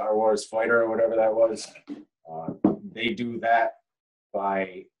Star Wars fighter or whatever that was. They do that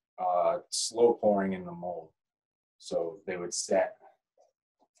by slow pouring in the mold. So they would set,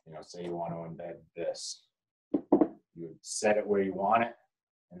 say you want to embed this. You would set it where you want it,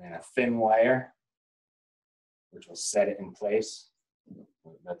 and then a thin layer, which will set it in place.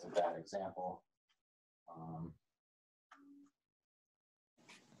 That's a bad example.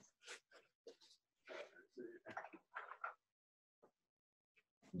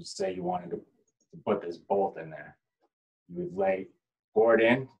 You say you wanted to put this bolt in there. You would pour it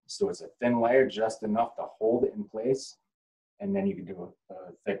in, so it's a thin layer, just enough to hold it in place, and then you can do a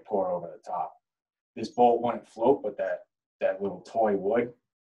thick pour over the top. This bolt wouldn't float, but that little toy would.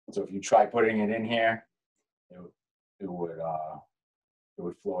 So if you try putting it in here, it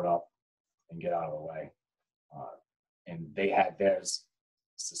would float up and get out of the way. And they had theirs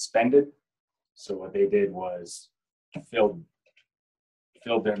suspended. So what they did was filled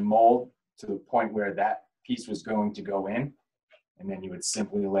their mold to the point where that piece was going to go in, and then you would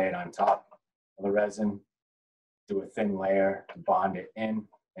simply lay it on top of the resin, do a thin layer to bond it in,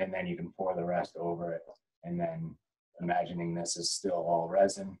 and then you can pour the rest over it. And then, imagining this is still all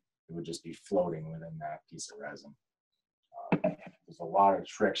resin, it would just be floating within that piece of resin. There's a lot of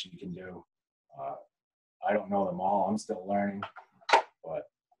tricks you can do. I don't know them all. I'm still learning, but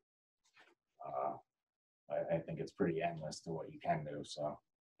I think it's pretty endless to what you can do. So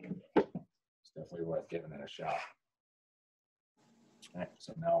it's definitely worth giving it a shot. All right,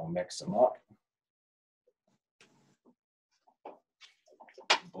 so now we'll mix them up.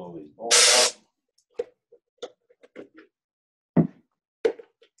 Blow these bolts up.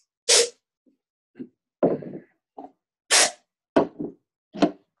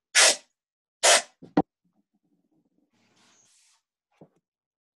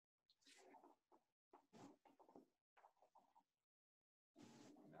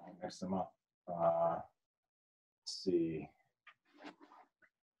 Mix them up. Let's see.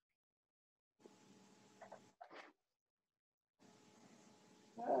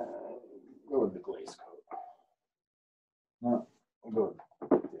 Go with the glaze coat. No, we'll go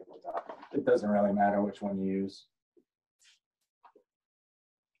with the tabletop. It doesn't really matter which one you use.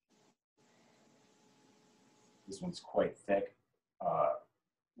 This one's quite thick.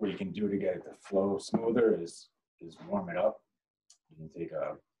 What you can do to get it to flow smoother is warm it up. You can take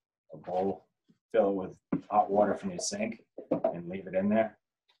a bowl, fill it with hot water from your sink, and leave it in there.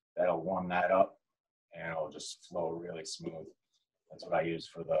 That'll warm that up and it'll just flow really smooth. That's what I use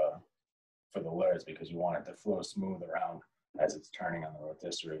for the lures, because you want it to flow smooth around as it's turning on the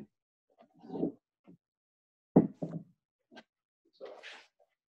rotisserie. So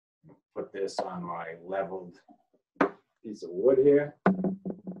put this on my leveled piece of wood here.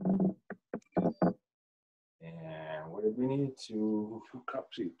 And what did we need? 2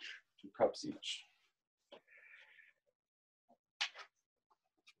 cups each. 2 cups each.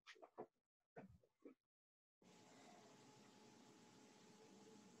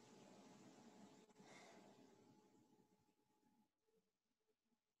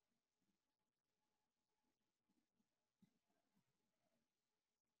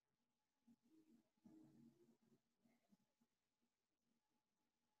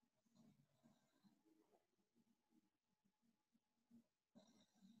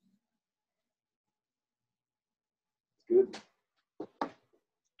 Good.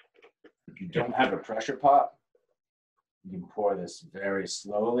 If you don't have a pressure pot, you can pour this very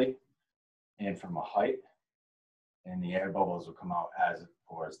slowly and from a height, and the air bubbles will come out as it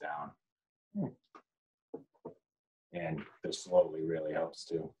pours down. And the slowly really helps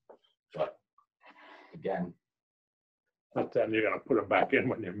too. But again, But then you're gonna put them back in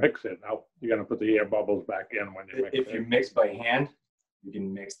when you mix it. Now, you're gonna put the air bubbles back in when you mix if it. you mix by hand, you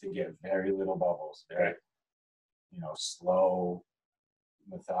can mix to get very little bubbles. Very, slow,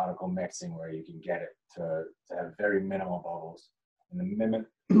 methodical mixing where you can get it to have very minimal bubbles. And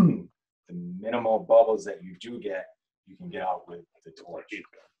the minimal bubbles that you do get, you can get out with the torch.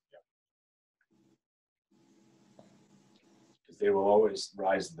 Because they will always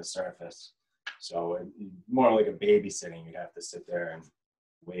rise to the surface. So more like a babysitting, you'd have to sit there and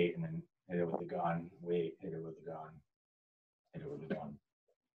wait and then hit it with the gun, wait, hit it with the gun, hit it with the gun.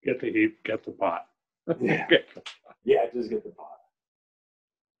 Get the heat, get the pot. Yeah. Yeah, just get the pot.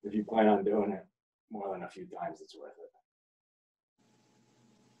 If you plan on doing it more than a few times, it's worth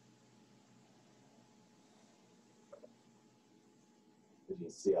it. You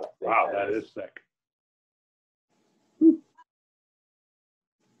see how thick Wow, that is thick.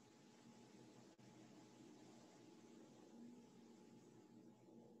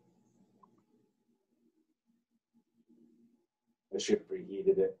 I should have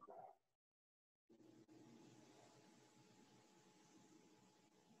preheated it.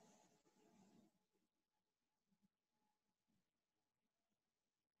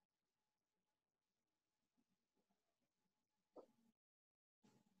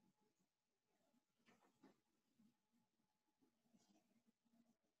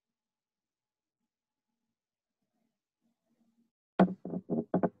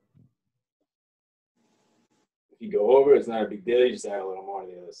 If you go over, it's not a big deal. You just add a little more to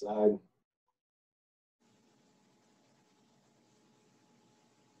the other side.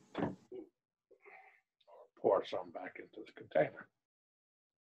 Pour some back into the container.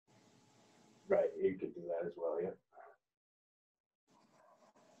 Right, you could do that as well, yeah.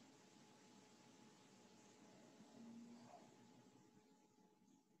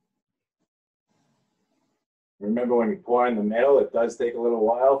 Remember, when you pour in the middle, it does take a little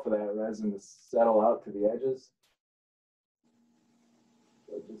while for that resin to settle out to the edges.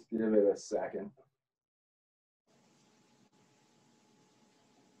 So just give it a second.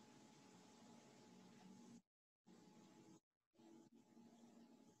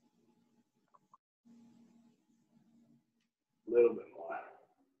 A little bit more.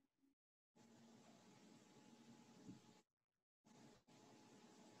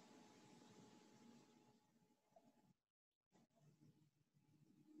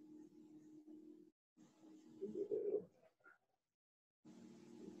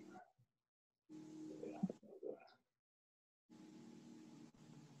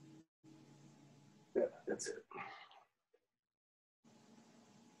 Yeah, that's it.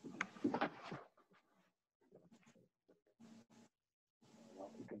 You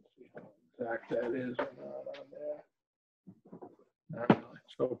can see how exact that is or not on there. Not really.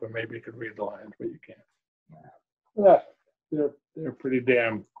 So hoping maybe you could read the lines, but you can't. Yeah, they're pretty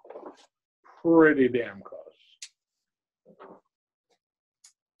damn close.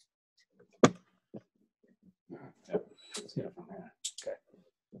 Yep. See it from there. Okay.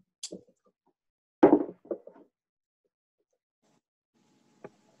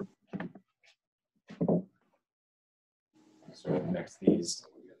 So mix these.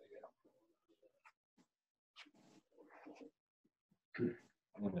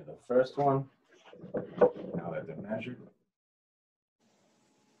 Into the first one. Now that they're measured.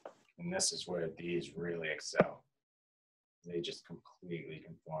 And this is where these really excel. They just completely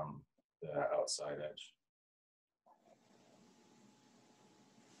conform the outside edge.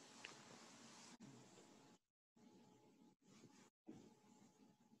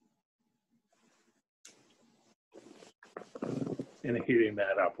 and heating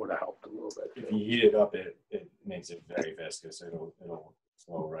that up would have helped a little bit. If you heat it up, it makes it very viscous. It'll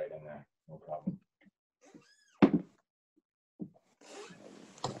flow right in there, no problem.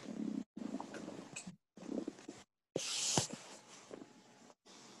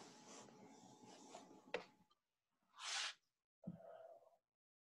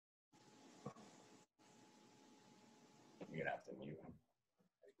 You're gonna have to mute him.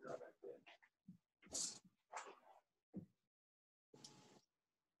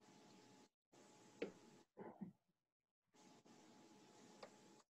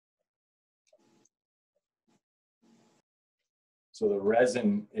 So the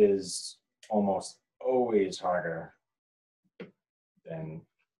resin is almost always harder than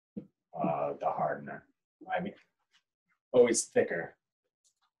the hardener. I mean, always thicker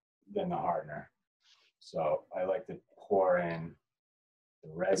than the hardener. So I like to pour in the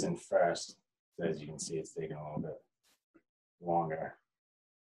resin first. So as you can see, it's taking a little bit longer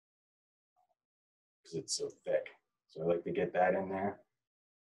because it's so thick. So I like to get that in there.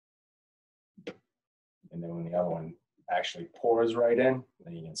 And then when the other one actually pours right in,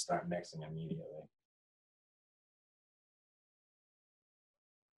 then you can start mixing immediately.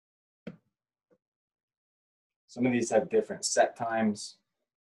 Some of these have different set times.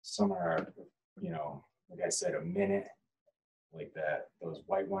 Some are, you know, like I said, a minute, like that. Those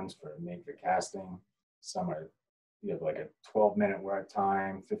white ones make for casting. Some are, you have like a 12-minute work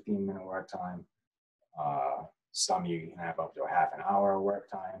time, 15-minute work time. Some you can have up to a half an hour work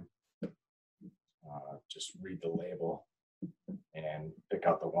time. Just read the label and pick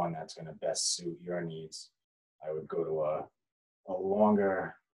out the one that's going to best suit your needs. I would go to a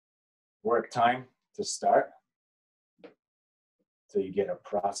longer work time to start, so you get a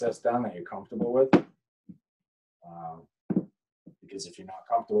process done that you're comfortable with. Because if you're not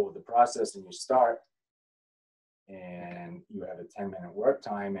comfortable with the process and you start and you have a 10-minute work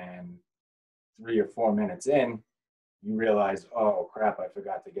time and 3 or 4 minutes in, you realize, oh crap, I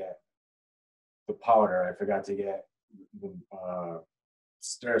forgot to get the powder, I forgot to get the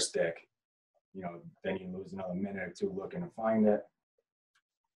stir stick, you know, then you lose another minute or two looking to find it.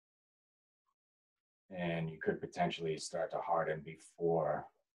 And you could potentially start to harden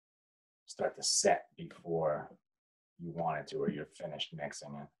start to set before you wanted to, or you're finished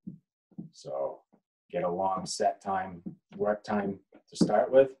mixing it. So get a long set time, work time to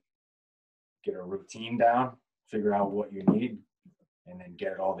start with, get a routine down, figure out what you need, and then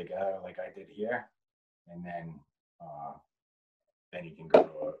get it all together like I did here. And then you can go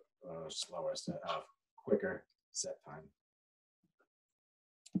to a slower set, quicker set time.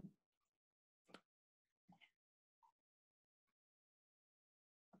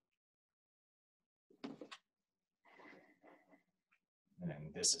 And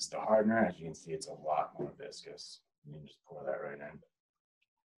then this is the hardener. As you can see, it's a lot more viscous. You can just pour that right in.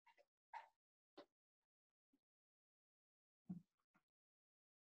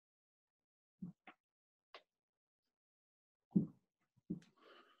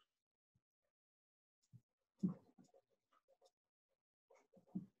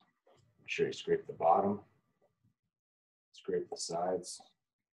 Make sure you scrape the bottom, scrape the sides.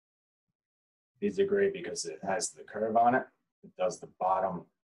 These are great because it has the curve on it. It does the bottom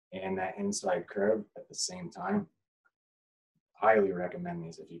and that inside curve at the same time. Highly recommend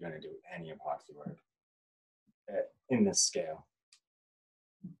these if you're going to do any epoxy work in this scale.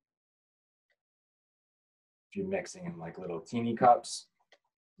 If you're mixing in like little teeny cups,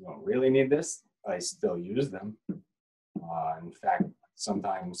 you don't really need this. I still use them. In fact,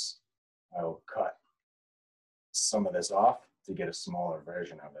 sometimes I'll cut some of this off to get a smaller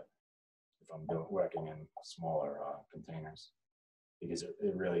version of it if I'm working in smaller containers, because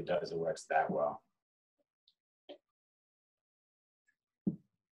it really does, it works that well.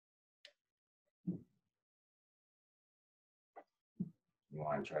 You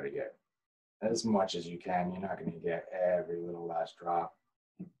want to try to get as much as you can. You're not going to get every little last drop,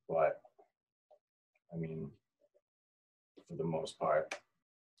 but I mean, for the most part,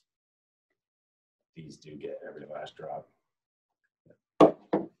 these do get every last drop.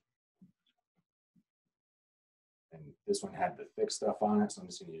 And this one had the thick stuff on it, so I'm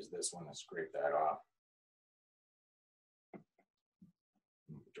just going to use this one to scrape that off.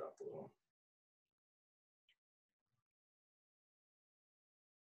 Drop a little.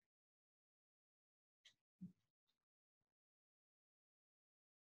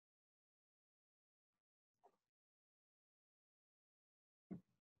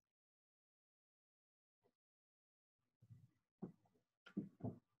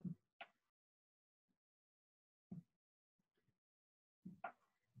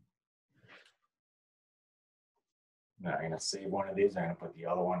 Now I'm gonna save one of these. I'm gonna put the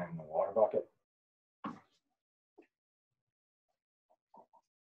other one in the water bucket.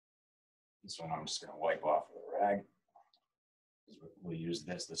 This one I'm just gonna wipe off with a rag. We'll use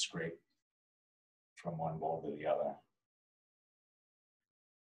this to scrape from one bowl to the other.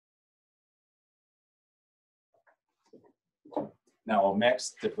 Now I'll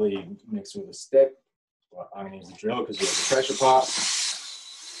mix, typically mix with a stick. Well, I'm gonna use the drill because we have the pressure pot.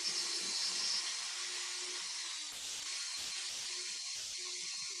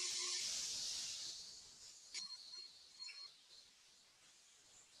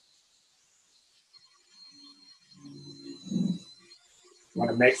 You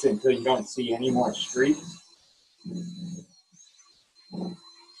want to mix it until you don't see any more streaks.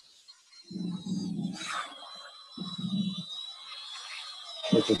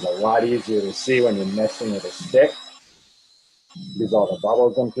 Which is a lot easier to see when you're mixing with a stick. These are all the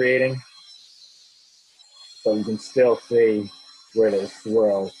bubbles I'm creating. So you can still see where they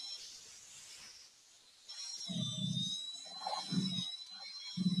swirl.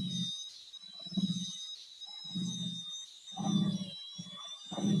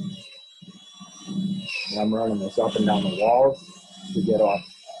 And I'm running this up and down the walls to get off.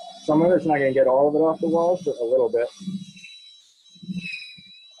 Some of it's not going to get all of it off the walls, but a little bit.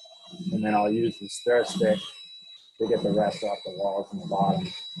 And then I'll use the stir stick to get the rest off the walls and the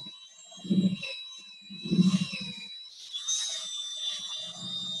bottom.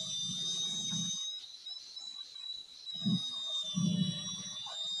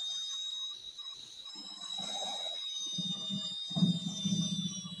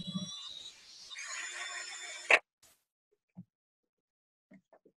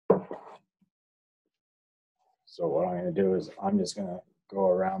 So what I'm going to do is I'm just going to go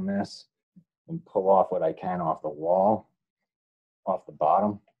around this and pull off what I can off the wall, off the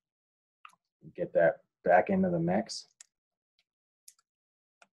bottom, and get that back into the mix.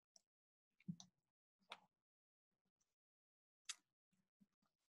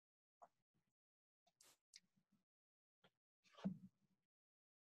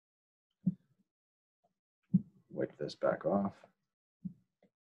 Wipe this back off.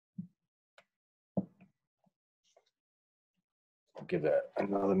 Give that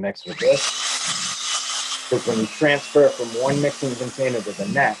another mix with this. Because when you transfer from one mixing container to the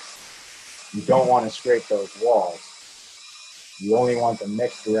next, you don't want to scrape those walls. You only want the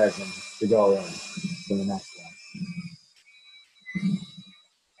mixed resin to go in to the next one.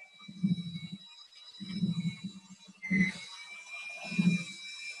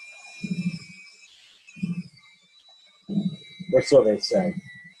 Or so they say.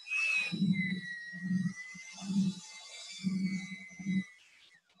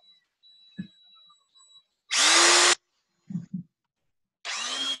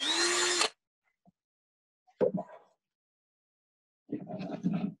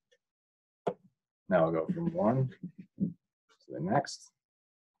 Now I'll go from one to the next.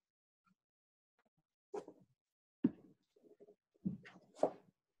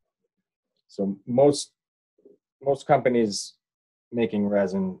 So most companies making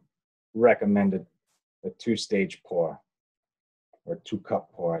resin recommended a 2-stage pour, or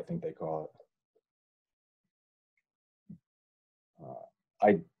 2-cup pour, I think they call it.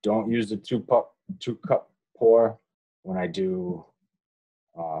 I don't use the 2-cup pour when I do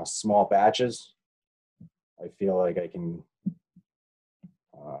small batches. I feel like I can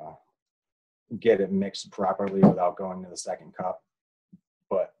get it mixed properly without going to the second cup.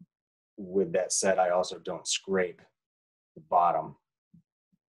 But with that said, I also don't scrape the bottom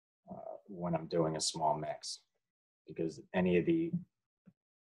when I'm doing a small mix, because any of the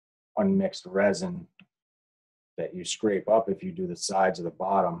unmixed resin that you scrape up, if you do the sides of the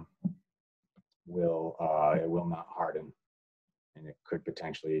bottom, will it will not harden, and it could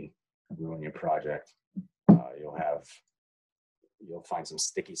potentially ruin your project. You'll find some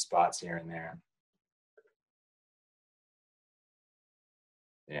sticky spots here and there,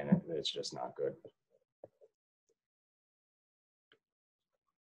 and it's just not good.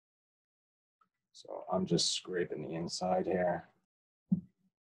 So I'm just scraping the inside here,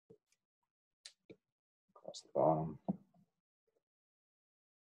 across the bottom.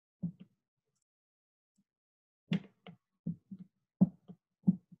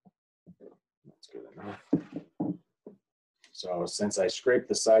 That's good enough. So since I scraped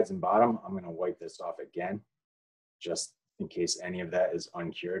the sides and bottom, I'm going to wipe this off again, just in case any of that is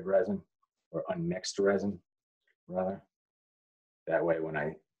uncured resin, or unmixed resin, rather. That way, when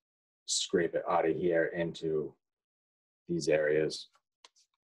I scrape it out of here into these areas,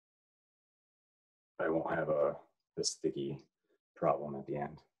 I won't have the sticky problem at the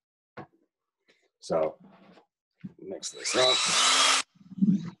end. So Mix this up.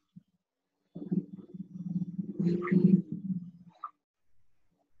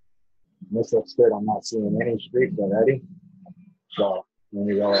 This looks good. I'm not seeing any streaks already. So let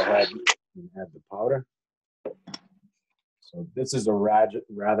me go ahead and add the powder. So this is a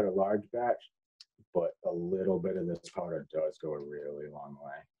rather large batch, but a little bit of this powder does go a really long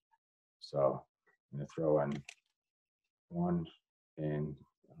way. So I'm going to throw in one, and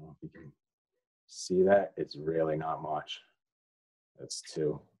I don't know if you can see that. It's really not much. That's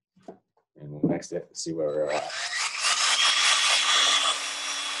two. And we'll mix it and see where we're at.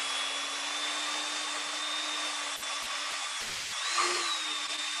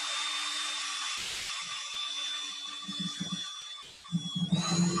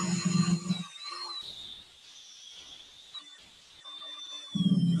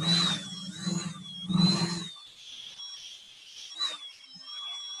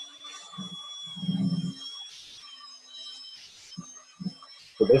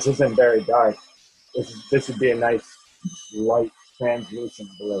 So this isn't very dark. This would be a nice light translucent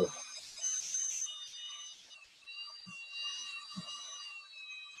blue.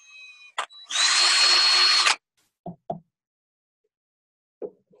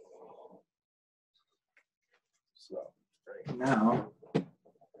 So right now,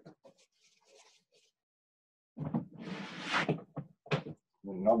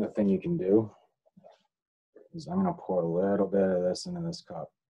 another thing you can do is I'm going to pour a little bit of this into this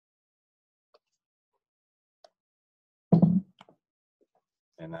cup.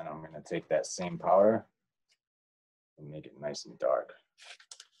 And then I'm going to take that same powder and make it nice and dark.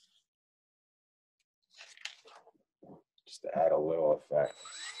 Just to add a little effect.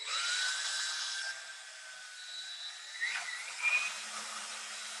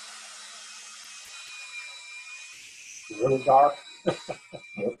 Really dark.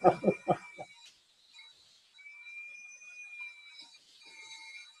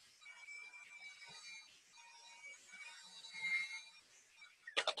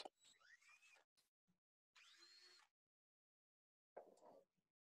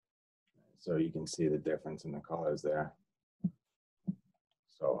 So you can see the difference in the colors there.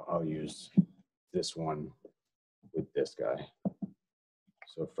 So I'll use this one with this guy.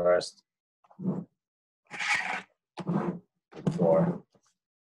 So first, pour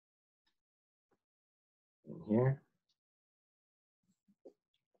in here.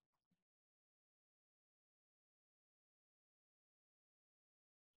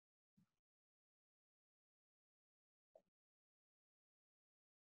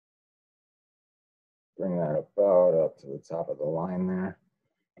 Bring that about up to the top of the line there.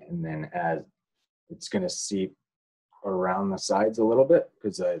 And then as it's going to seep around the sides a little bit,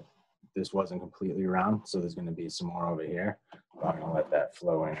 because this wasn't completely round, so there's going to be some more over here. But I'm going to let that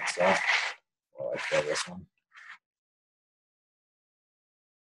flow in itself while I fill this one.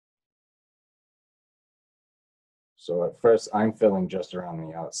 So at first I'm filling just around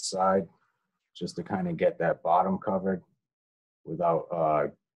the outside, just to kind of get that bottom covered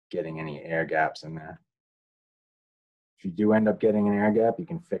without getting any air gaps in there. If you do end up getting an air gap, you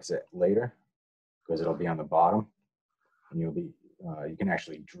can fix it later because it'll be on the bottom, and you can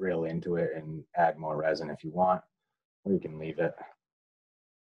actually drill into it and add more resin if you want, or you can leave it.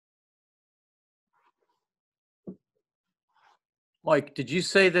 Mike, did you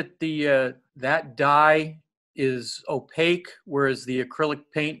say that the that dye is opaque, whereas the acrylic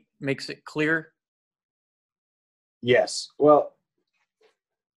paint makes it clear? Yes. Well,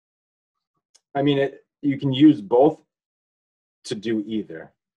 I mean, you can use both to do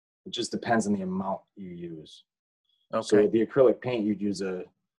either. It just depends on the amount you use. Okay. So with the acrylic paint, you'd use a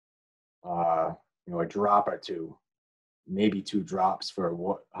drop or two, maybe 2 drops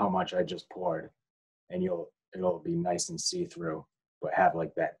for how much I just poured, and it'll be nice and see-through, but have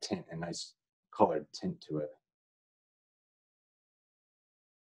like that tint, a nice colored tint to it.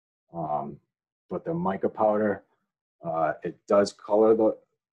 But the mica powder, it does color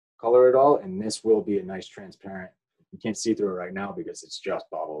it all, and this will be a nice transparent. You can't see through it right now because it's just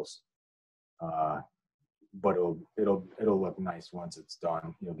bubbles, but it'll look nice once it's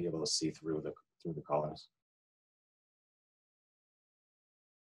done. You'll be able to see through the colors.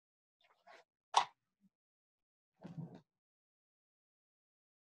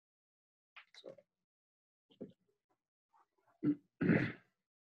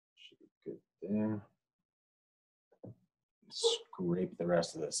 Should be good there. Scrape the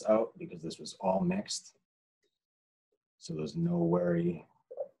rest of this out because this was all mixed. So there's no worry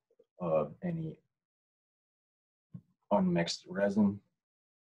of any unmixed resin.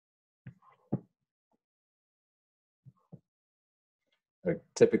 I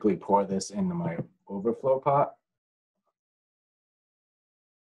typically pour this into my overflow pot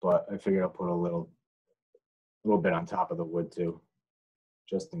but I figured I'll put a little bit on top of the wood too,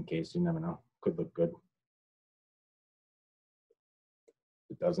 just in case. You never know. Could look good.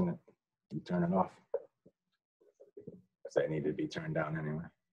 If it doesn't, you turn it off. Because that needed to be turned down anyway.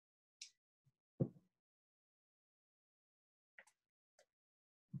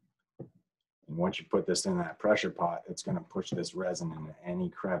 And once you put this in that pressure pot, it's going to push this resin into any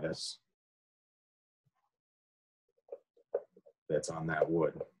crevice that's on that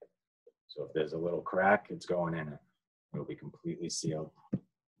wood. So if there's a little crack, it's going in it. It'll be completely sealed.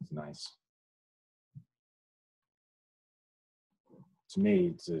 It's nice. To me,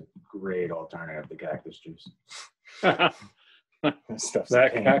 it's a great alternative to cactus juice. That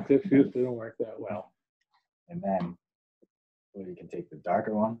cactus juice didn't work that well. And then, well, you can take the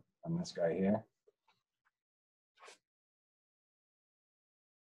darker one on this guy here.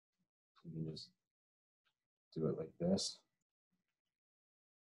 You can just do it like this.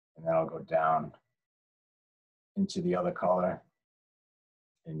 And then I'll go down into the other color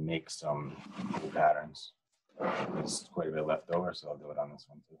and make some cool patterns. There's quite a bit left over, so I'll do it on this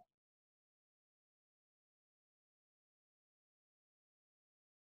one too.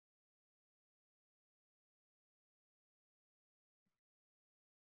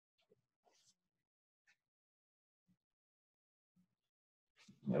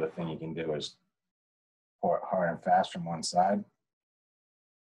 The other thing you can do is pour it hard and fast from one side.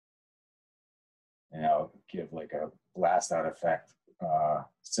 And I'll give like a blast out effect,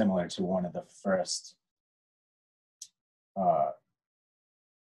 similar to one of the first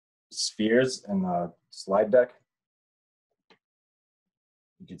spheres in the slide deck.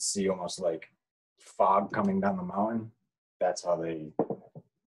 You could see almost like fog coming down the mountain. That's how they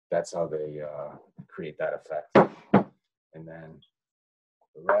create that effect. And then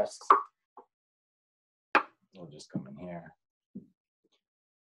the rest will just come in here,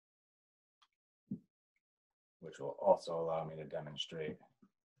 which will also allow me to demonstrate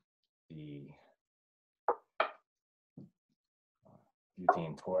the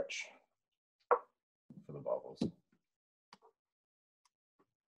butane torch for the bubbles.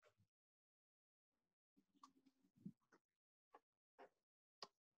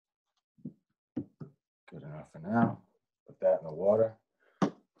 Good enough for now. Put that in the water.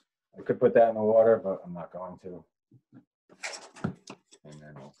 I could put that in the water, but I'm not going to. And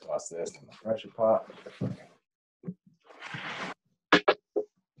then we'll toss this in the pressure pot.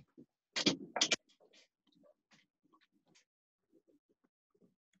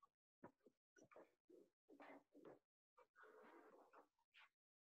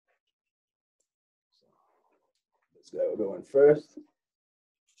 This guy will go in first,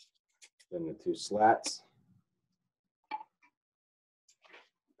 then the two slats.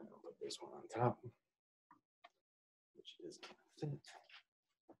 And I'll put this one on top, which is going to fit.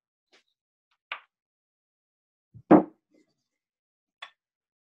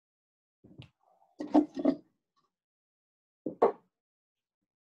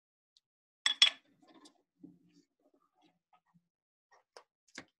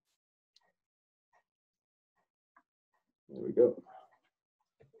 There we go.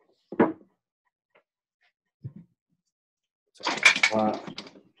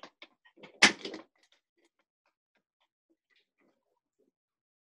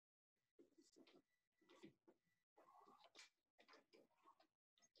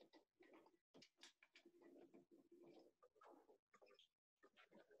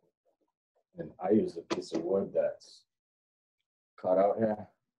 And I use a piece of wood that's cut out here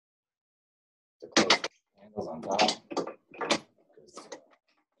to close the handles on top.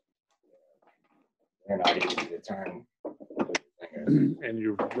 They're not easy to turn with your fingers. And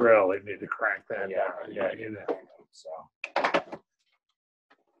you really need to crank that Yeah, down. Yeah, you know. So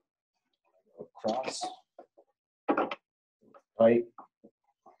across, tight,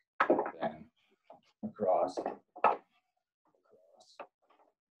 then across,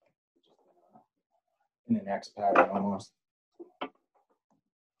 in the next pattern almost.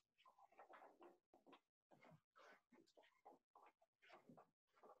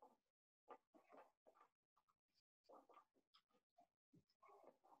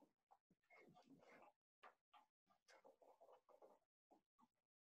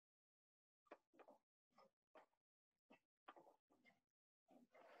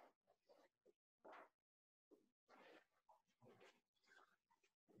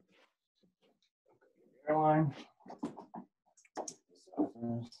 Airline.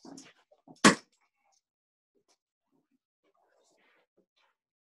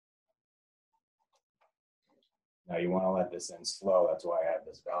 Now you want to let this in slow. That's why I have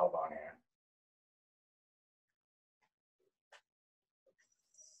this valve on here.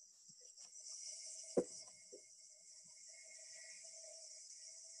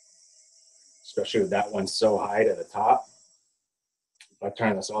 especially with that one so high to the top. If I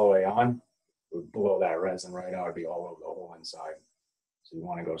turn this all the way on, it would blow that resin right out. It'd be all over the whole inside. So you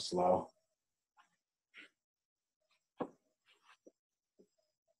want to go slow.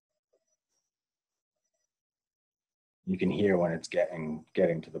 You can hear when it's getting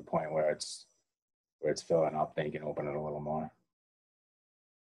to the point where it's filling up. Then you can open it a little more.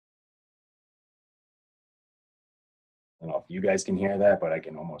 I don't know if you guys can hear that, but I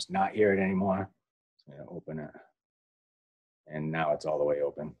can almost not hear it anymore. So I'm gonna open it. And now it's all the way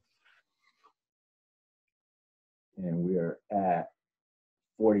open. And we are at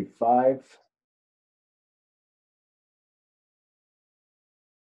 45.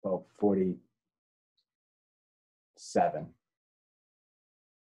 Well, 47.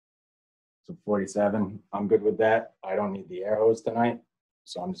 So 47, I'm good with that. I don't need the air hose tonight,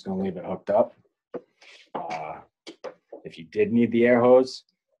 so I'm just gonna leave it hooked up. If you did need the air hose,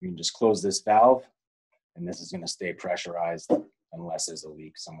 you can just close this valve, and this is gonna stay pressurized unless there's a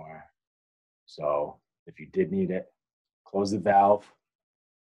leak somewhere. So if you did need it, close the valve,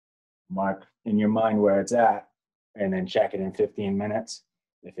 mark in your mind where it's at, and then check it in 15 minutes.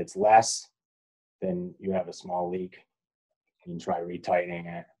 If it's less, then you have a small leak. You can try retightening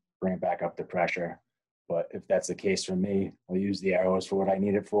it, bring it back up to pressure. But if that's the case for me, I'll use the air hose for what I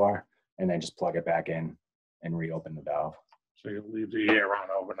need it for, and then just plug it back in and reopen the valve. So you leave the air on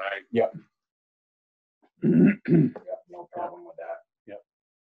overnight. Yep. Yep, no problem with that. Yep.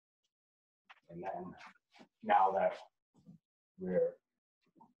 And then now that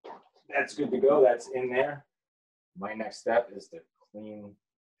that's good to go, that's in there. My next step is to clean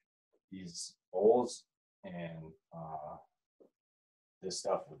these bowls and this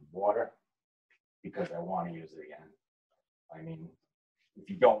stuff with water because I want to use it again. I mean, if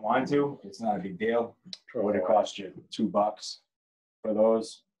you don't want to, it's not a big deal. It would have cost you $2 for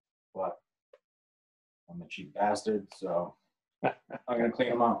those, but I'm a cheap bastard, so I'm gonna clean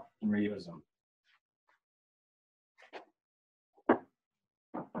them out and reuse them.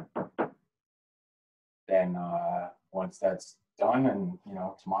 Then once that's done, and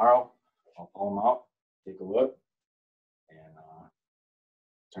tomorrow I'll pull them out, take a look, and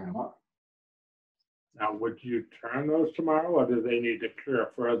turn them up. Now, would you turn those tomorrow, or do they need to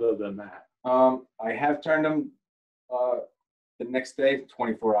cure further than that? I have turned them the next day,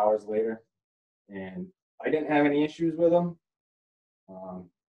 24 hours later, and I didn't have any issues with them.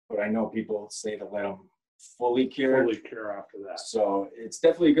 But I know people say to let them fully cure. Fully cure after that. So it's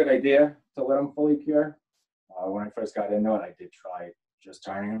definitely a good idea to let them fully cure. When I first got into it, I did try just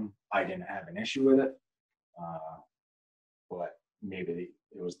turning them. I didn't have an issue with it, but maybe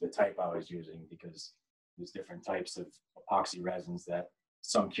it was the type I was using because there's different types of epoxy resins that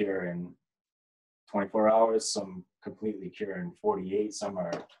some cure in 24 hours, some completely cure in 48, some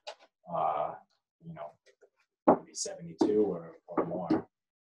are, maybe 72 or more.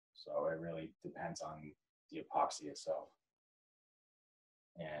 So it really depends on the epoxy itself.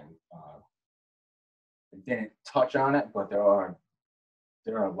 And I didn't touch on it, but there are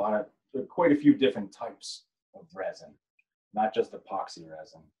quite a few different types of resin, not just epoxy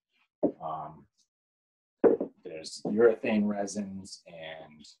resin. There's urethane resins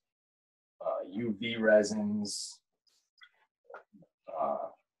and UV resins,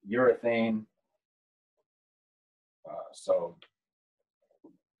 urethane. So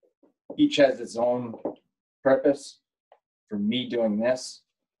each has its own purpose. For me doing this,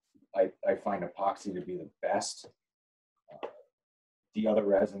 I find epoxy to be the best. The other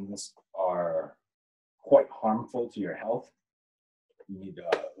resins are quite harmful to your health. You need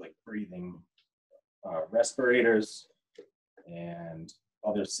like breathing respirators and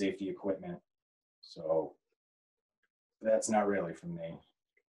other safety equipment. So that's not really for me.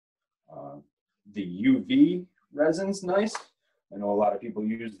 The UV resin's nice. I know a lot of people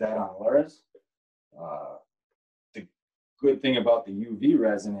use that on lures. The good thing about the UV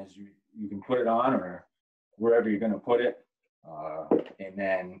resin is you can put it on or wherever you're going to put it, and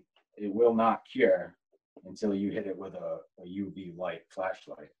then it will not cure until you hit it with a UV light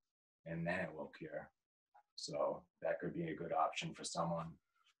flashlight, and then it will cure. So that could be a good option for someone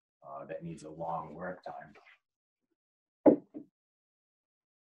that needs a long work time. I'm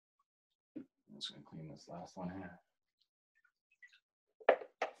just going to clean this last one here.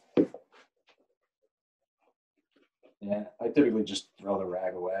 Yeah, I typically just throw the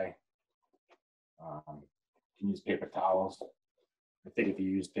rag away. You can use paper towels. I think if you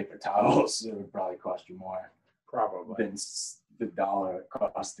use paper towels, it would probably cost you more. Probably. Than the $1 it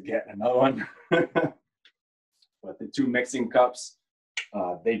costs to get another one. But the two mixing cups,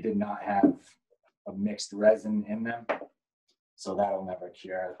 they did not have a mixed resin in them. So that'll never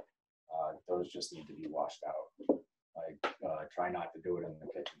cure. Those just need to be washed out. I try not to do it in the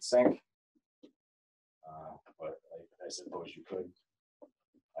kitchen sink, but I suppose you could.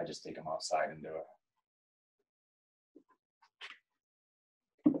 I just take them outside and do it.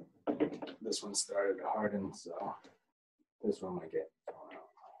 This one started to harden, so this one might get thrown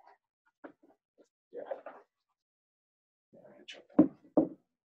out. Yeah. Yeah, I'm gonna check that.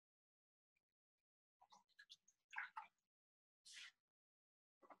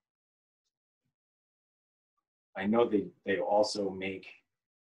 I know they also make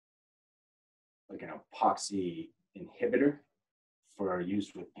like an epoxy inhibitor for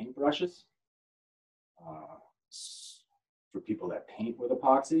use with paintbrushes, for people that paint with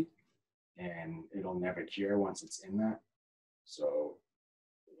epoxy, and it'll never cure once it's in that. So,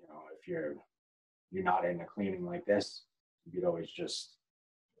 you know, if you're not into cleaning like this, you could always just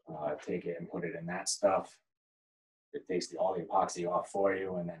take it and put it in that stuff. It takes all the epoxy off for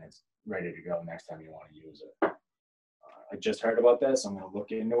you, and then it's ready to go next time you want to use it. I just heard about this. I'm going to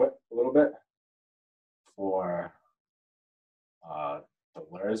look into it a little bit for the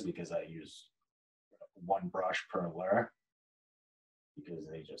lures, because I use one brush per lure, because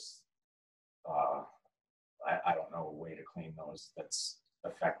they just, I don't know a way to clean those that's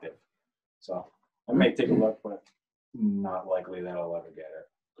effective. So I may take a look, but not likely that I'll ever get it,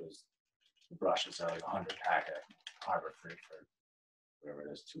 because the brushes are like 100 pack at Harbor Freight for whatever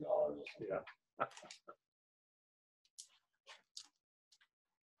it is, $2 or something. Yeah.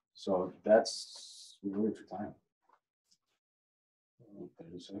 So that's, we're waiting for time.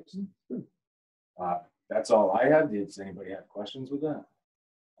 36. That's all I had. Does anybody have questions with that?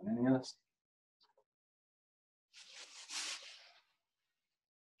 On any of this?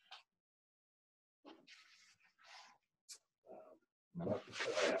 No. I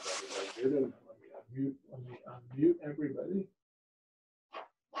have everybody muted. Let me unmute everybody.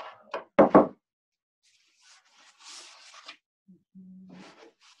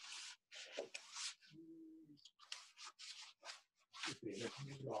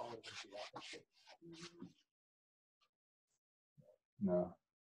 No.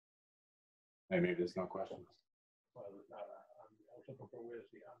 Hey, maybe there's no questions. Well, there's not I was looking for where's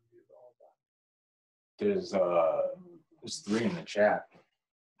the unmute all done. There's 3 in the chat.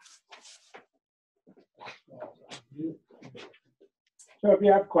 So if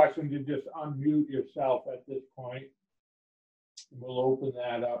you have questions, you just unmute yourself at this point. We'll open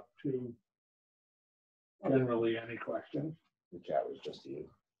that up to generally any questions. The chat was just you.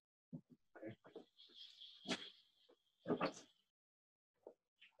 Okay.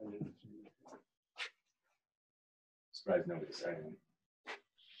 Surprised nobody said anything.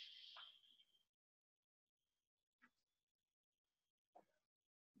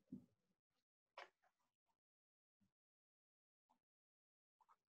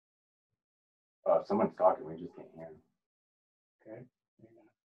 Someone's talking, we just can't hear them. Okay.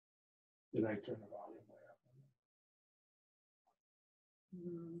 Did I turn the volume way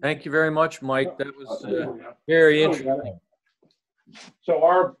up? Thank you very much, Mike. That was There we go. very Oh, we got interesting. it. So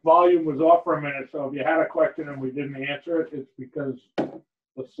our volume was off for a minute, so if you had a question and we didn't answer it, it's because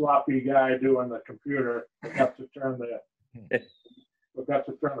the sloppy guy doing the computer forgot to turn the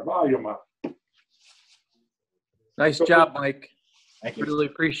volume up. Nice job, Mike. Thank you. Really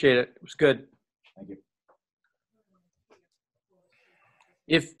appreciate it. It was good. Thank you.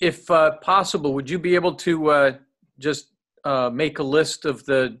 If possible, would you be able to just make a list of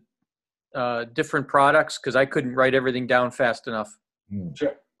the different products? Because I couldn't write everything down fast enough.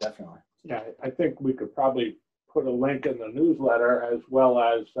 Sure, definitely. Yeah, I think we could probably put a link in the newsletter, as well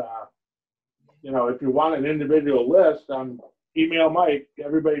as, if you want an individual list, email Mike.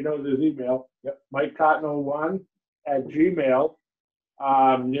 Everybody knows his email. Yep. MikeCotton01@gmail.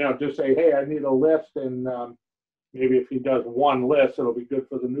 Just say, hey, I need a list, and maybe if he does one list, it'll be good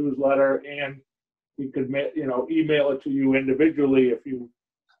for the newsletter, and he could, email it to you individually if you,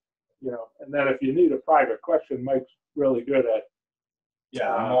 and then if you need a private question, Mike's really good at.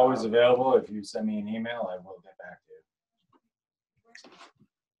 Yeah, I'm always available. If you send me an email, I will get back to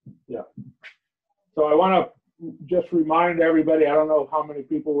you. Yeah. So I want to just remind everybody, I don't know how many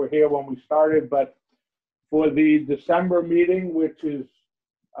people were here when we started, but for the December meeting, which is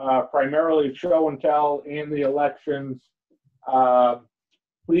primarily show and tell and the elections,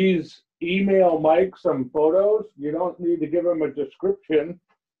 please email Mike some photos. You don't need to give him a description,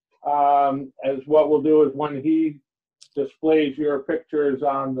 as what we'll do is when he displays your pictures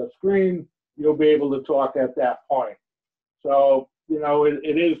on the screen, you'll be able to talk at that point. So,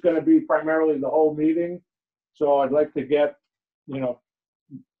 it is going to be primarily the whole meeting. So I'd like to get,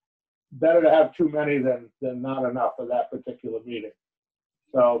 better to have too many than not enough for that particular meeting.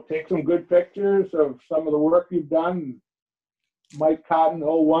 So take some good pictures of some of the work you've done.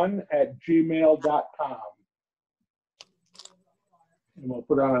 MikeCotton01@gmail.com. And we'll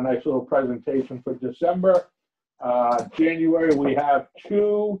put on a nice little presentation for December. January, we have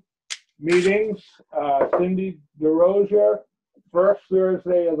 2 meetings. Cindy DeRozier, first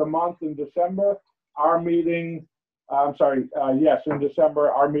Thursday of the month in December. Our meeting, yes, in December,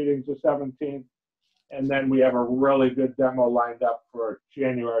 our meeting's the 17th. And then we have a really good demo lined up for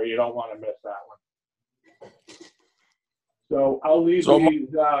January. You don't want to miss that one. So I'll leave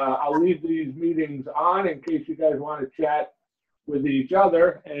these meetings on in case you guys want to chat with each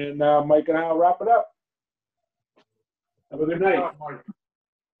other, and Mike and I will wrap it up. Have a good night.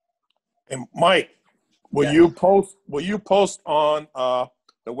 And Mike, will you post on the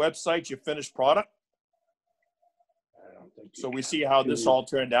website your finished product I don't think so we see how this all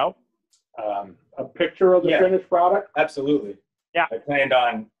turned out? a picture of the finished product. Absolutely. Yeah. I plan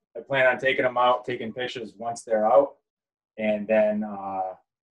on taking them out, taking pictures once they're out, and then I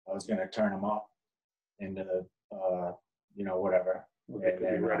was gonna turn them up into whatever. They could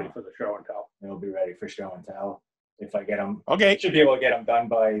be ready for the show and tell. They'll be ready for show and tell. If I get them, Okay. should be able to get them done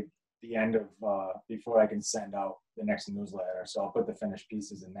by the end of before I can send out the next newsletter. So I'll put the finished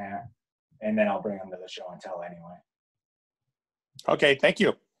pieces in there, and then I'll bring them to the show and tell anyway. Okay. Thank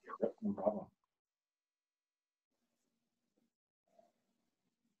you. Yep, no problem.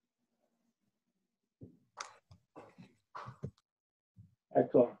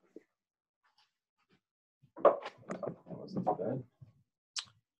 Excellent. That wasn't too bad.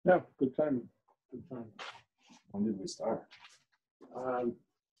 Yeah, good time. Good time. When did we start? It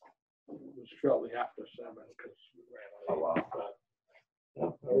was shortly after 7 because we ran late. Oh, wow. But, yeah,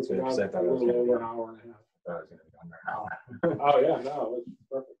 That's what you said, a that was little gonna be- over an hour and a half. That was gonna be under an hour. Oh, yeah, no, it was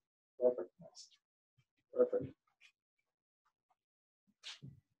perfect. Perfect. Perfect.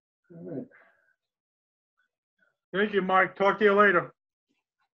 All right. Thank you, Mike. Talk to you later.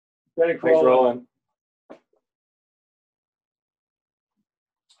 Thanks, Thanks, Roland. Roland.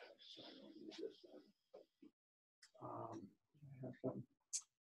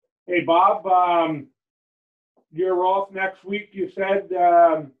 Hey, Bob, you're off next week, you said.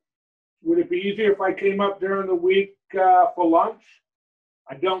 Would it be easier if I came up during the week for lunch?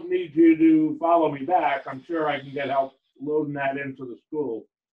 I don't need you to follow me back. I'm sure I can get help loading that into the school.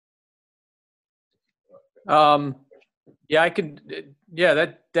 Yeah, I could.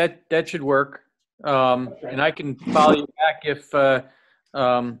 Yeah, that should work. And I can follow you back if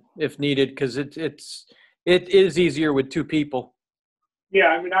needed, because it is easier with 2 people. Yeah,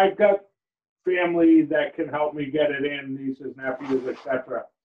 I mean, I've got family that can help me get it in, nieces, nephews, etc.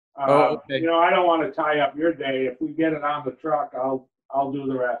 Oh, okay. You know, I don't want to tie up your day. If we get it on the truck, I'll do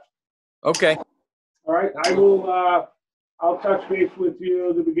the rest. Okay. All right, I will. I'll touch base with you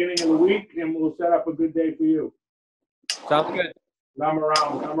at the beginning of the week, and we'll set up a good day for you. Sounds good. I'm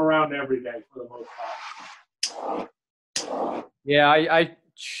around every day for the most part. Yeah, I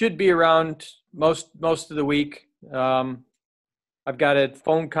should be around most of the week. I've got a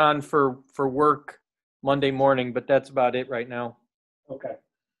phone con for work Monday morning, but that's about it right now. Okay.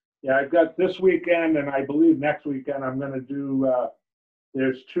 Yeah, I've got this weekend, and I believe next weekend I'm going to do.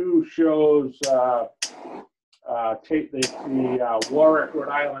 There's 2 shows. Take the Warwick, Rhode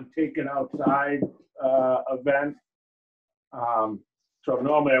Island Take It Outside event. So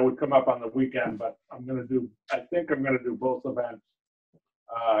normally I would come up on the weekend, but I think I'm going to do both events,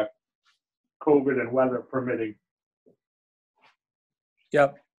 COVID and weather permitting.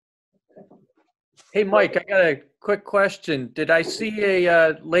 Yep. Hey, Mike, I got a quick question. Did I see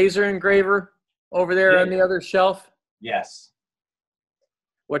a laser engraver over there on the other shelf? Yes.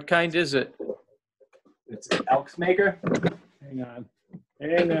 What kind is it? It's an Elks Maker. Hang on. I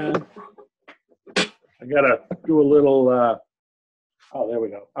got to do a little, oh, there we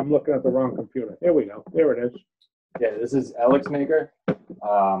go. I'm looking at the wrong computer. Here we go. There it is. Yeah, this is Elks Maker.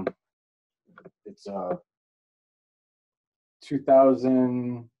 It's a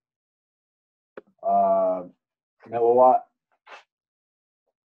 2000 milliwatt,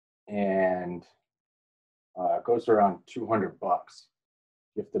 and it goes for around $200.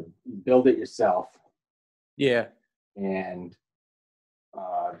 You have to build it yourself, Yeah. and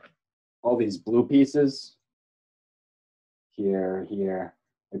all these blue pieces here.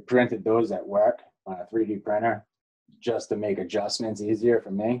 I printed those at work on a 3D printer just to make adjustments easier for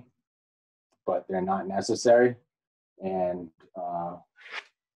me, but they're not necessary. And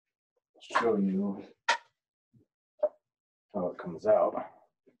show you how it comes out.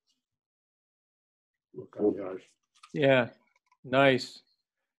 Look on yours. Yeah. Nice.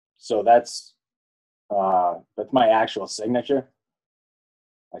 So that's my actual signature.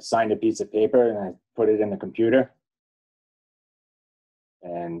 I signed a piece of paper and I put it in the computer.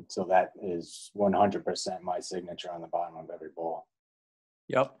 And so that is 100% my signature on the bottom of every bowl.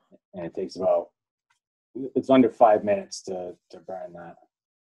 Yep. And it takes it's under 5 minutes to burn that.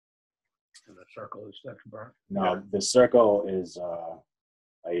 And the circle is next burn. No, the circle is,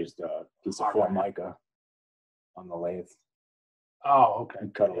 I used a piece of Formica on the lathe. Oh, okay. You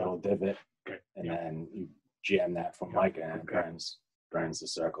cut a little divot, Okay. and then you jam that Formica and it burns the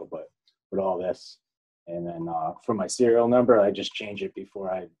circle. But with all this, and then for my serial number, I just change it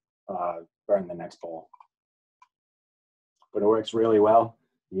before I burn the next bowl. But it works really well.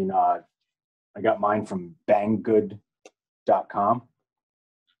 You know, I got mine from banggood.com,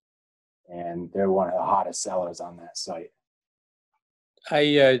 and they're one of the hottest sellers on that site.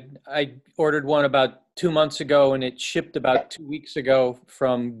 I ordered one about 2 months ago, and it shipped about 2 weeks ago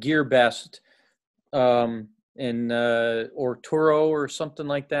from GearBest in Orturo or something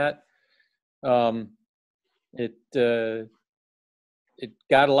like that. It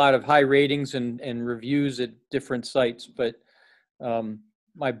got a lot of high ratings and reviews at different sites, but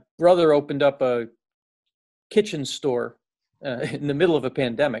my brother opened up a kitchen store in the middle of a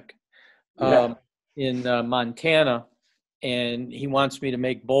pandemic in Montana, and he wants me to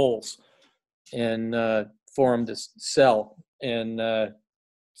make bowls and for him to sell. And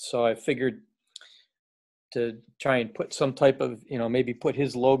so I figured to try and put some type of, maybe put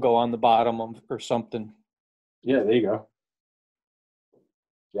his logo on the bottom or something. Yeah, there you go.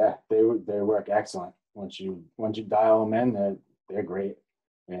 Yeah, they work excellent. Once you dial them in, they're great.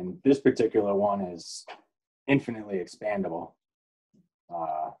 And this particular one is infinitely expandable.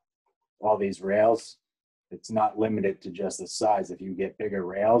 All these rails, it's not limited to just the size. If you get bigger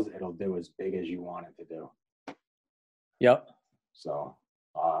rails, it'll do as big as you want it to do. Yep. So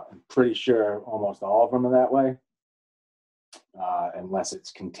I'm pretty sure almost all of them are that way, unless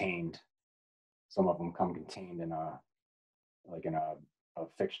it's contained. Some of them come contained in a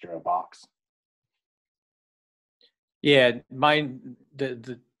fixture, a box. Yeah, mine,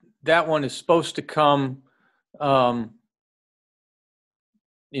 that one is supposed to come, so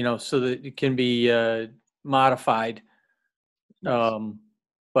that it can be modified. Nice.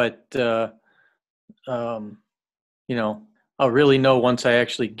 But I'll really know once I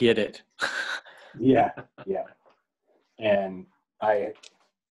actually get it. Yeah. And I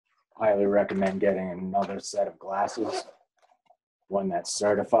highly recommend getting another set of glasses, one that's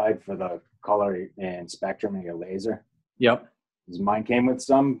certified for the color and spectrum of your laser. Yep. Because mine came with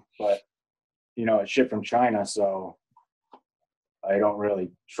some, but it's shipped from China, so I don't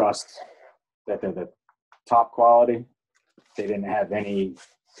really trust that they're the top quality. They didn't have any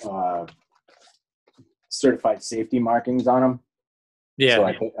certified safety markings on them. Yeah. So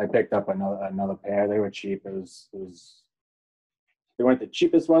I picked up another pair. They were cheap. It was they weren't the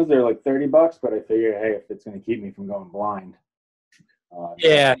cheapest ones. They were like $30, but I figured, hey, if it's going to keep me from going blind.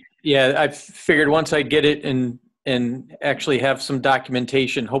 Yeah. I figured once I get it and actually have some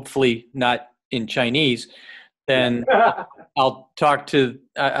documentation, hopefully not in Chinese, then I'll talk to.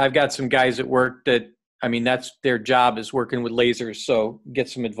 I've got some guys at work that, that's their job, is working with lasers. So get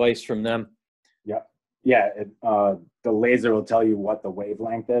some advice from them. Yeah. The laser will tell you what the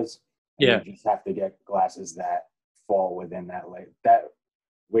wavelength is. And you just have to get glasses that fall within that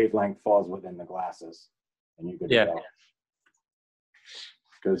wavelength falls within the glasses, and you could go.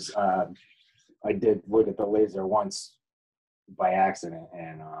 Because I did look at the laser once by accident,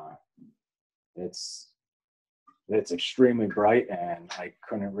 and it's extremely bright, and I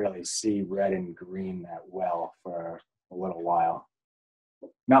couldn't really see red and green that well for a little while.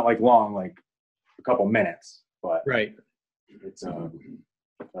 Not like long, like a couple minutes, but right. It's a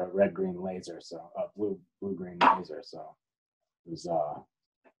red-green laser, so a blue-green laser, so it was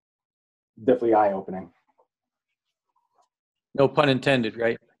definitely eye-opening. No pun intended,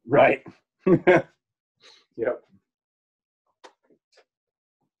 right? Right. Yep.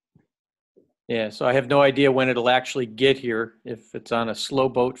 Yeah, so I have no idea when it'll actually get here, if it's on a slow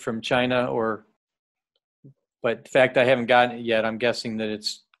boat from China but the fact I haven't gotten it yet, I'm guessing that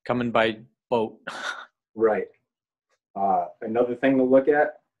it's coming by boat. Right. Another thing to look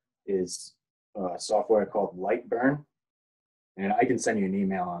at is software called Lightburn, and I can send you an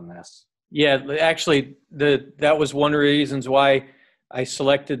email on this. Yeah, actually, that was one of the reasons why I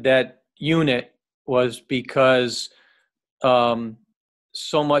selected that unit, was because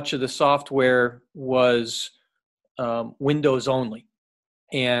so much of the software was Windows only,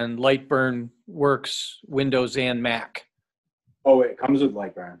 and Lightburn works Windows and Mac. Oh, it comes with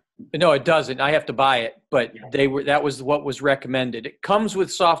Lightburn. No, it doesn't. I have to buy it, but that was what was recommended. It comes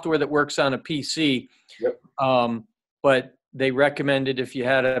with software that works on a PC. Yep. But they recommended if you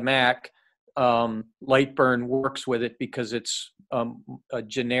had a Mac, Lightburn works with it because it's a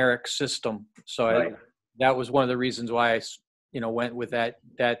generic system. So Right. that was one of the reasons why I went with that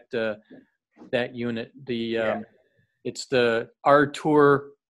unit. It's the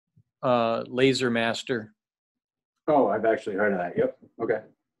R-Tour Laser Master. Oh, I've actually heard of that. Yep. Okay.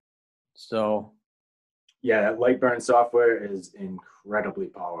 So Yeah, that Lightburn software is incredibly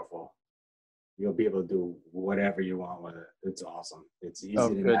powerful. You'll be able to do whatever you want with it. It's awesome. It's easy to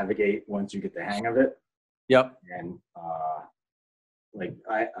good. navigate once you get the hang of it. Yep. And like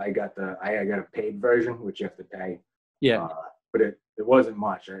I got a paid version, which you have to pay. Yeah. But it wasn't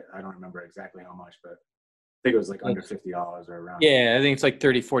much. I don't remember exactly how much, but I think it was like under $50 or around. Yeah, I think it's like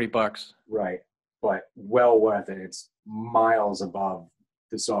 $30-40. Right. But well worth it. It's miles above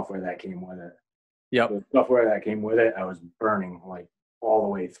the software that came with it. Yep. The software that came with it, I was burning like all the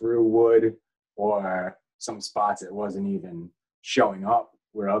way through wood, or some spots it wasn't even showing up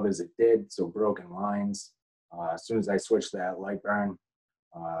where others it did. So broken lines. As soon as I switched to that Lightburn,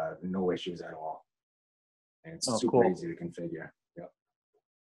 no issues at all. And it's super cool. easy to configure. Yep.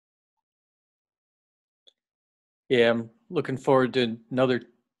 Yeah, I'm looking forward to another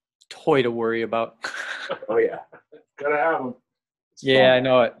toy to worry about. Oh yeah. Gotta have them. It's Yeah, fun. I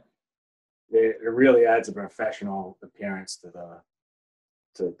know it. It really adds a professional appearance to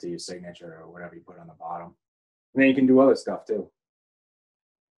your signature or whatever you put on the bottom. And then you can do other stuff too.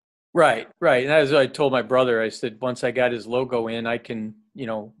 Right. And as I told my brother, I said, once I got his logo in, I can,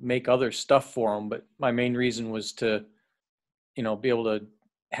 make other stuff for him. But my main reason was to, be able to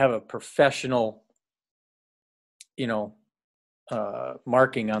have a professional,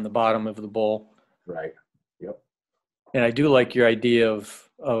 marking on the bottom of the bowl. Right. Yep. And I do like your idea of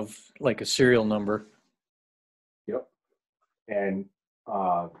like a serial number. Yep. And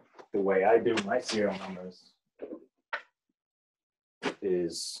the way I do my serial numbers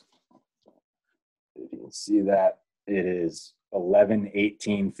is, if you can see that, it is 11,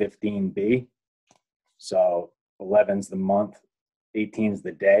 18, 15B. So 11's the month, 18's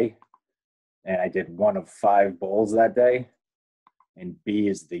the day. And I did one of 5 bowls that day. And B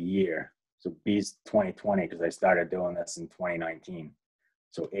is the year. So B's 2020 because I started doing this in 2019.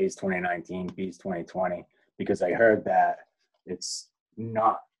 So A's 2019, B's 2020, because I heard that it's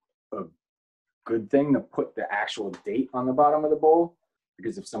not a good thing to put the actual date on the bottom of the bowl,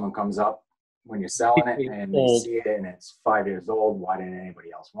 because if someone comes up when you're selling it and they see it and it's 5 years old, why didn't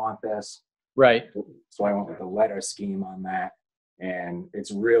anybody else want this? Right. So I went with the letter scheme on that, and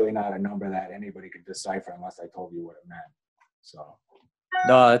it's really not a number that anybody could decipher unless I told you what it meant. So.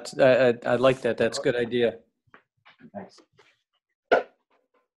 No, I like that. That's a good idea. Thanks.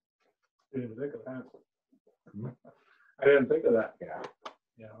 Didn't think of that. I didn't think of that. Yeah.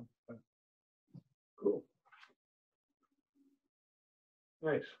 Yeah. Cool.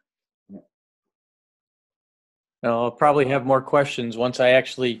 Nice. Now, I'll probably have more questions once I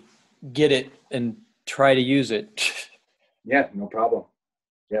actually get it and try to use it. Yeah, no problem.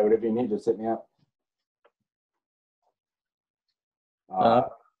 Yeah, whatever you need, just hit me up.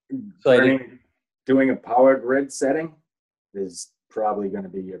 Doing a power grid setting is probably going to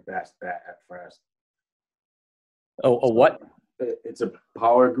be your best bet at first. Oh, a what? It's a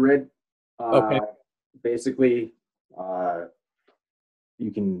power grid. Okay. Basically,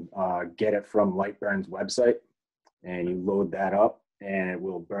 you can get it from Lightburn's website, and you load that up, and it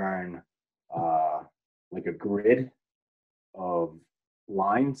will burn like a grid of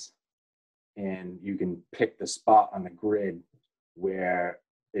lines, and you can pick the spot on the grid where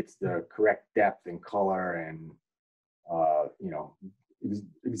it's the correct depth and color and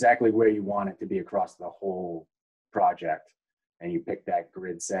exactly where you want it to be across the whole project, and you pick that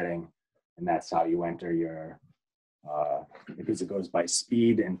grid setting, and that's how you enter your because it goes by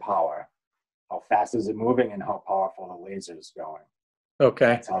speed and power. How fast is it moving and how powerful the laser is going. Okay.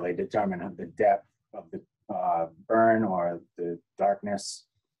 That's how they determine the depth of the burn or the darkness.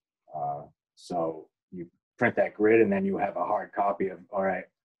 So you print that grid, and then you have a hard copy of, all right,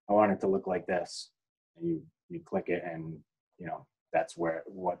 I want it to look like this. And you click it, and that's what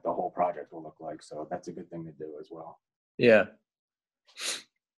the whole project will look like. So that's a good thing to do as well. Yeah.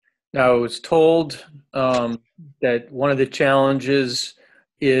 Now, I was told that one of the challenges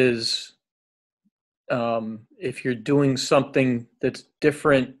is if you're doing something that's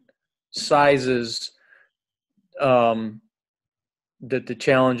different sizes, that the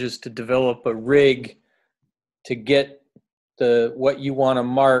challenge is to develop a rig to get what you want to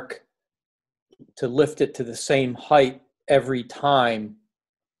mark to lift it to the same height every time,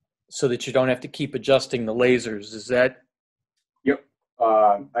 so that you don't have to keep adjusting the lasers. Is that? Yep.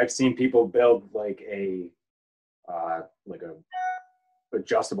 I've seen people build like a like a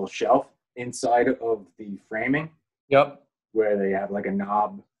adjustable shelf inside of the framing Yep. where they have like a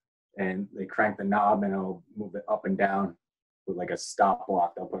knob and they crank the knob and it'll move it up and down with like a stop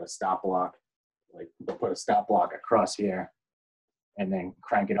block. They'll put a stop block, like they'll put a stop block across here and then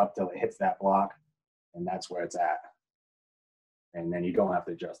crank it up till it hits that block, and that's where it's at. And then you don't have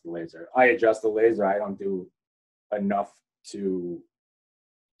to adjust the laser. I adjust the laser. I don't do enough to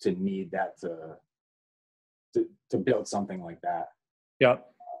need that to build something like that. Yep.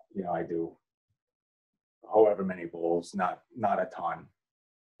 You know, I do however many bowls, not a ton.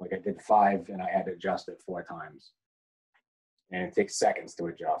 Like I did 5 and I had to adjust it 4 times. And it takes seconds to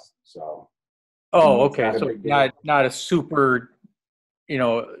adjust. So Oh, it's okay. not a So big deal. not a super,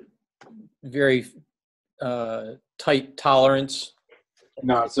 very tight tolerance.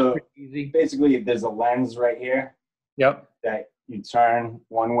 No, so Pretty easy. basically there's a lens right here Yep. that you turn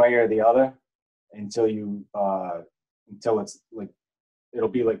one way or the other until it's like, it'll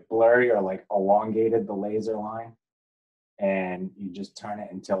be like blurry or like elongated, the laser line. And you just turn it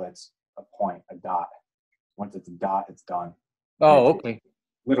until it's a point, a dot. Once it's a dot, it's done. Oh, okay.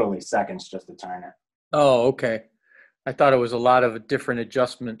 Literally seconds just to turn it. Oh, okay. I thought it was a lot of different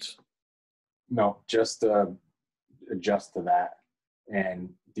adjustments. No, just adjust to that. And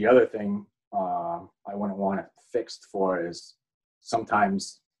the other thing I wouldn't want it fixed for is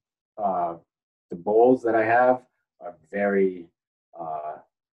sometimes the bowls that I have are very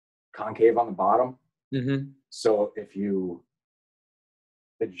concave on the bottom. Mm-hmm. So if you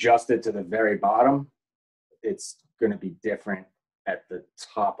adjust it to the very bottom, it's going to be different at the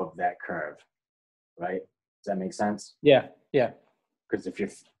top of that curve, right? Does that make sense? Yeah. Yeah. Because if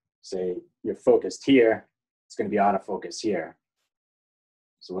you're focused here, it's going to be out of focus here.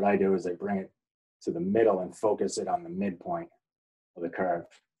 So what I do is I bring it to the middle and focus it on the midpoint of the curve,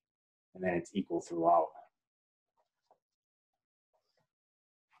 and then it's equal throughout.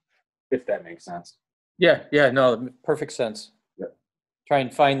 If that makes sense. Yeah. Yeah. No, perfect sense. Yep. Try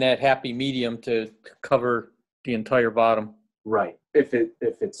and find that happy medium to cover the entire bottom. Right. If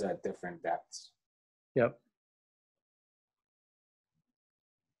it's at different depths. Yep.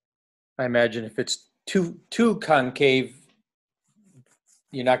 I imagine if it's too concave,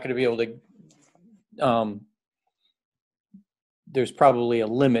 you're not going to be able to. There's probably a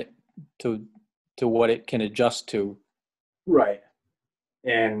limit to what it can adjust to. Right.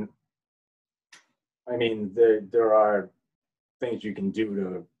 And I mean, there are things you can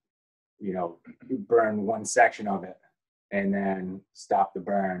do to, burn one section of it and then stop the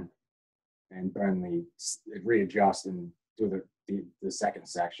burn and readjust and do the second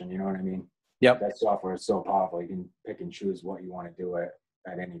section. You know what I mean? Yep. That software is so powerful. You can pick and choose what you want to do at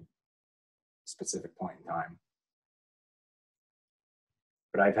any specific point in time.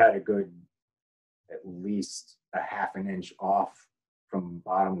 But I've had at least a half an inch off from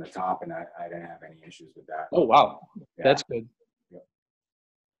bottom to top, and I didn't have any issues with that. Oh, wow. Yeah. That's good. Yep.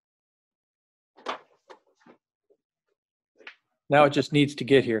 Now it just needs to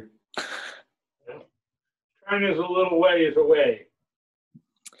get here. China's a little ways away.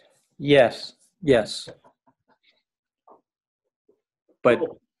 Yes. Yes. But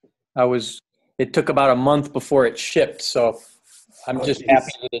Cool. It took about a month before it shipped. So I'm just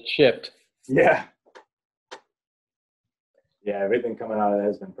happy that it shipped. Yeah. Yeah, everything coming out of that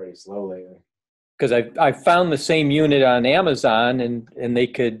has been pretty slow lately. Because I found the same unit on Amazon and they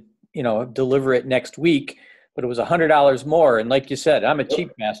could, deliver it next week, but it was $100 more. And like you said, I'm a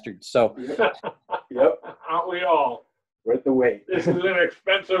cheap bastard. So Yep. Aren't we all? Worth the wait. This is an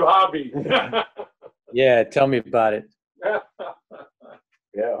expensive hobby. yeah, tell me about it.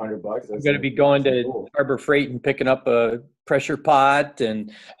 Yeah, $100. I'm going to be going to cool. Harbor Freight and picking up a pressure pot and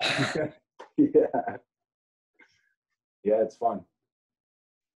Yeah. Yeah, it's fun.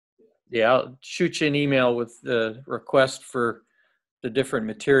 yeah, I'll shoot you an email with the request for the different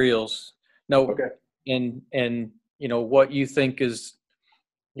materials. No, Okay. and what you think is,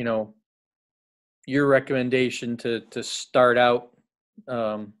 your recommendation to start out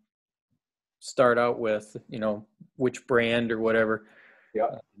with, which brand or whatever.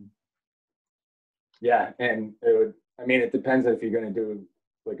 Yeah. Yeah, and it depends if you're going to do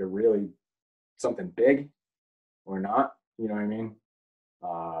like a really something big or not. You know what I mean?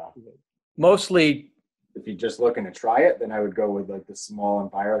 Mostly, if you're just looking to try it, then I would go with like the small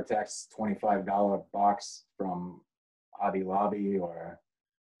Envirotex $25 box from Hobby Lobby or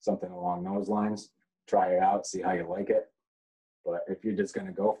something along those lines. Try it out, see how you like it. But if you're just going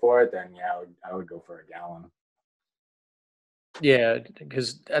to go for it, then yeah, I would go for a gallon. yeah,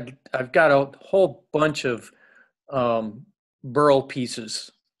 because I've got a whole bunch of burl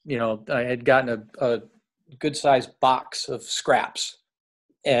pieces. I had gotten a good sized box of scraps,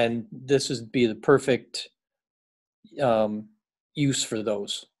 and this would be the perfect use for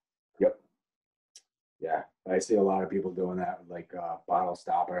those. Yep. Yeah, I see a lot of people doing that with like bottle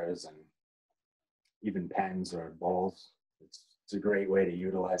stoppers and even pens or bowls. It's a great way to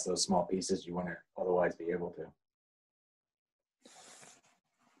utilize those small pieces you wouldn't otherwise be able to.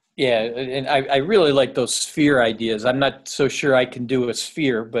 Yeah, and I really like those sphere ideas. I'm not so sure I can do a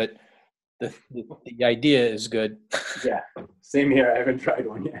sphere, but the idea is good. Yeah, same here. I haven't tried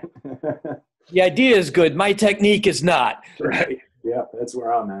one yet. The idea is good. My technique is not. Right. Yeah, that's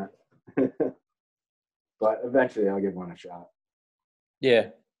where I'm at. But eventually I'll give one a shot. Yeah.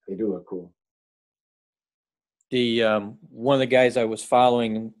 They do look cool. The one of the guys I was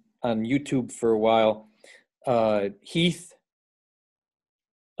following on YouTube for a while, Heath,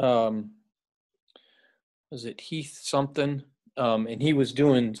 was it Heath something? And he was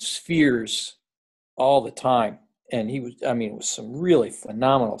doing spheres all the time. And he was, I mean, it was some really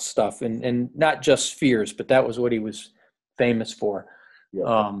phenomenal stuff, and not just spheres, but that was what he was famous for.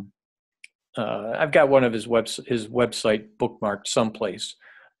 Yeah. I've got one of his website bookmarked someplace,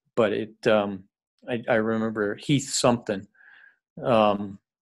 but I remember Heath something, and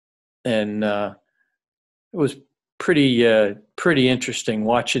it was pretty interesting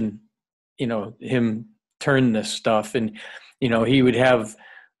watching, him turn this stuff, and he would have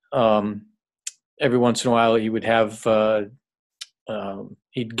every once in a while he would have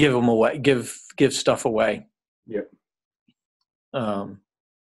he'd give them away, give stuff away. Yep.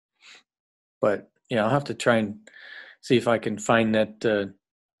 But yeah, I'll have to try and see if I can find that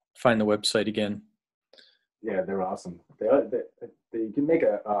find the website again. Yeah, they're awesome. You can make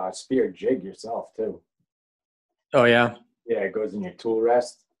a sphere jig yourself too. Oh yeah. Yeah, it goes in your tool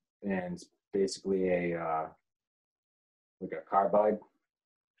rest, and it's basically a like a carbide.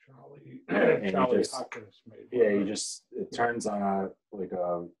 Charlie Hawkins made one. Yeah, it turns on a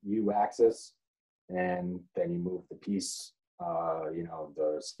U axis, and then you move the piece,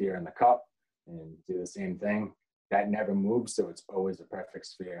 the sphere in the cup, and do the same thing. That never moves, so it's always a perfect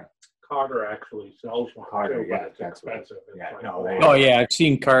sphere. Carter actually sells one. Carter, too, yeah, but it's that's what- expensive. It's yeah, like, no, Oh yeah, I've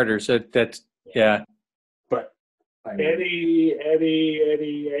seen Carter's. That's yeah. But I mean, Eddie,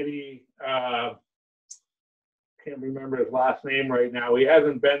 can't remember his last name right now. He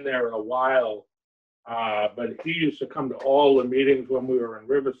hasn't been there in a while, but he used to come to all the meetings when we were in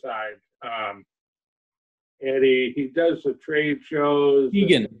Riverside. Eddie, he does the trade shows.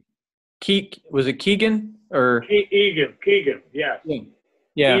 Keegan. Was it Keegan or Keegan, yes.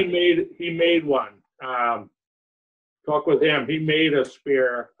 Yeah. He made one. Talk with him. He made a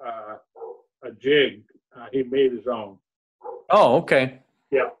spear, a jig. He made his own. Oh, okay.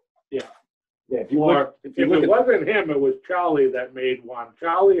 Yeah. yeah, if you Or look, if it wasn't him, it was Charlie that made one.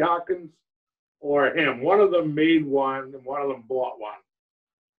 Charlie Hawkins or him. One of them made one, and one of them bought one.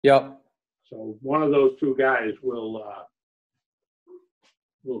 Yep. So one of those two guys will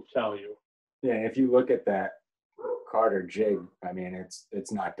tell you. yeah, if you look at that Carter jig, I mean,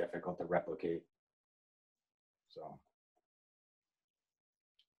 it's not difficult to replicate. So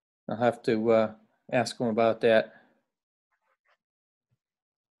I'll have to ask him about that,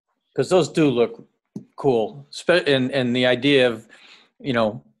 because those do look cool, and the idea of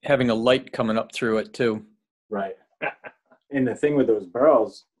having a light coming up through it too. right. And the thing with those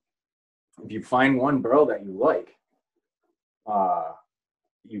burls, if you find one burl that you like,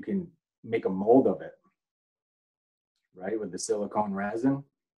 you can make a mold of it, right, with the silicone resin.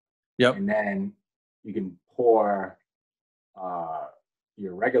 Yep. And then you can pour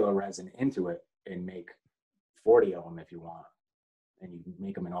your regular resin into it and make 40 of them if you want. And you can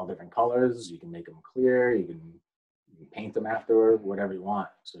make them in all different colors. You can make them clear. You can paint them afterward, whatever you want.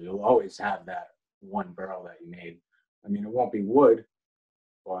 So you'll always have that one burl that you made. I mean, it won't be wood,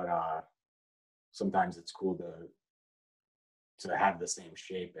 but sometimes it's cool to have the same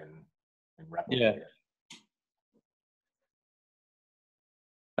shape and replicate it.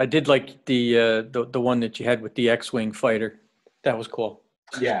 I did like the one that you had with the X-wing fighter. That was cool.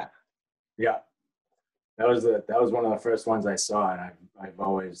 Yeah. That was one of the first ones I saw, and I've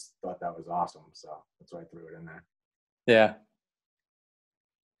always thought that was awesome. So that's why I threw it in there. Yeah.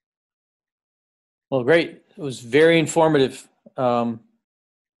 Well, great. It was very informative.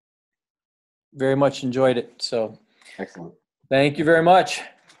 Very much enjoyed it. So Excellent. thank you very much.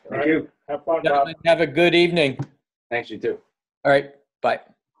 Thank you. Have fun, Bob. Have a good evening. Thanks, you too. All right. Bye.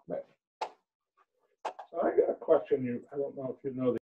 So I got a question. I don't know if you know